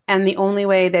 And the only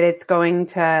way that it's going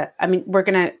to, we're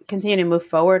going to continue to move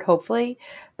forward, hopefully,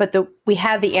 but we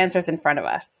have the answers in front of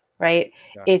us, right?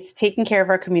 Yeah. It's taking care of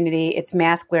our community. It's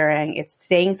mask wearing. It's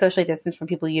staying socially distanced from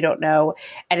people you don't know.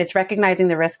 And it's recognizing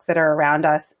the risks that are around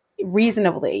us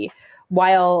reasonably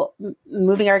while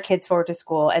moving our kids forward to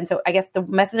school. And so I guess the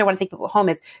message I want to take people home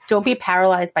is don't be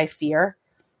paralyzed by fear,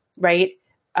 right?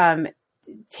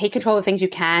 Take control of the things you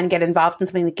can, get involved in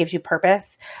something that gives you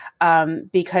purpose,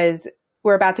 because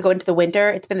we're about to go into the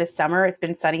winter. It's been the summer. It's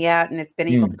been sunny out and it's been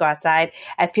able to go outside.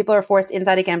 As people are forced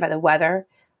inside again by the weather,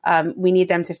 we need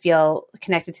them to feel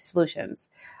connected to solutions.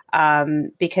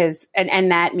 Because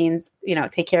that means,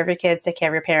 take care of your kids, take care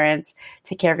of your parents,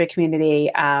 take care of your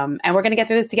community. And we're going to get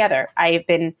through this together. I've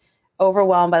been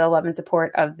overwhelmed by the love and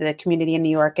support of the community in New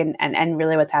York and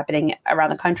really what's happening around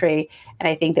the country. And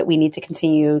I think that we need to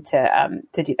continue to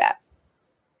do that.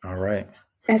 All right.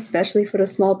 Especially for the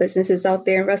small businesses out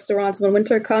there in restaurants. When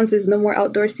winter comes, there's no more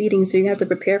outdoor seating. So you have to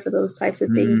prepare for those types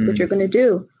of things, what you're going to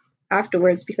do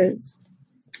afterwards, because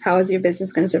how is your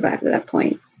business going to survive at that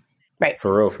point? Right.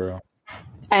 For real.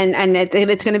 And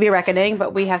it's going to be a reckoning,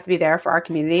 but we have to be there for our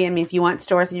community. If you want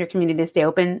stores in your community to stay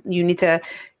open, you need to,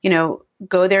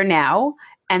 go there now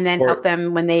and then help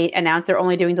them when they announce they're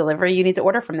only doing delivery. You need to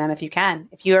order from them if you can.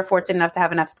 If you are fortunate enough to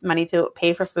have enough money to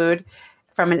pay for food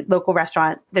from a local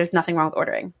restaurant, there's nothing wrong with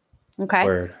ordering. Okay.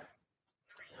 Word.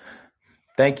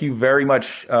 Thank you very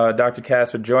much, Dr.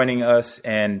 Cass, for joining us.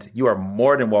 And you are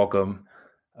more than welcome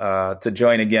to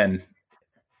join again.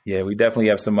 Yeah, we definitely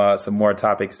have some more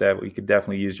topics that we could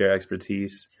definitely use your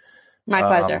expertise. My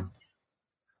pleasure.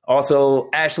 Also,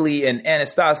 Ashley and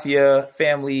Anastasia,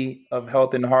 family of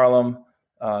Health in Harlem,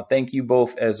 thank you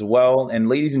both as well. And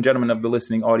ladies and gentlemen of the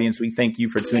listening audience, we thank you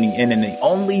for tuning in. And the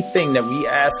only thing that we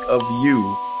ask of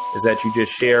you is that you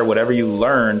just share whatever you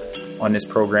learned on this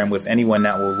program with anyone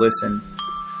that will listen.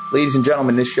 Ladies and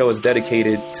gentlemen, this show is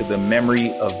dedicated to the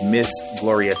memory of Miss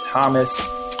Gloria Thomas.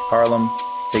 Harlem,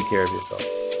 take care of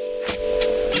yourself.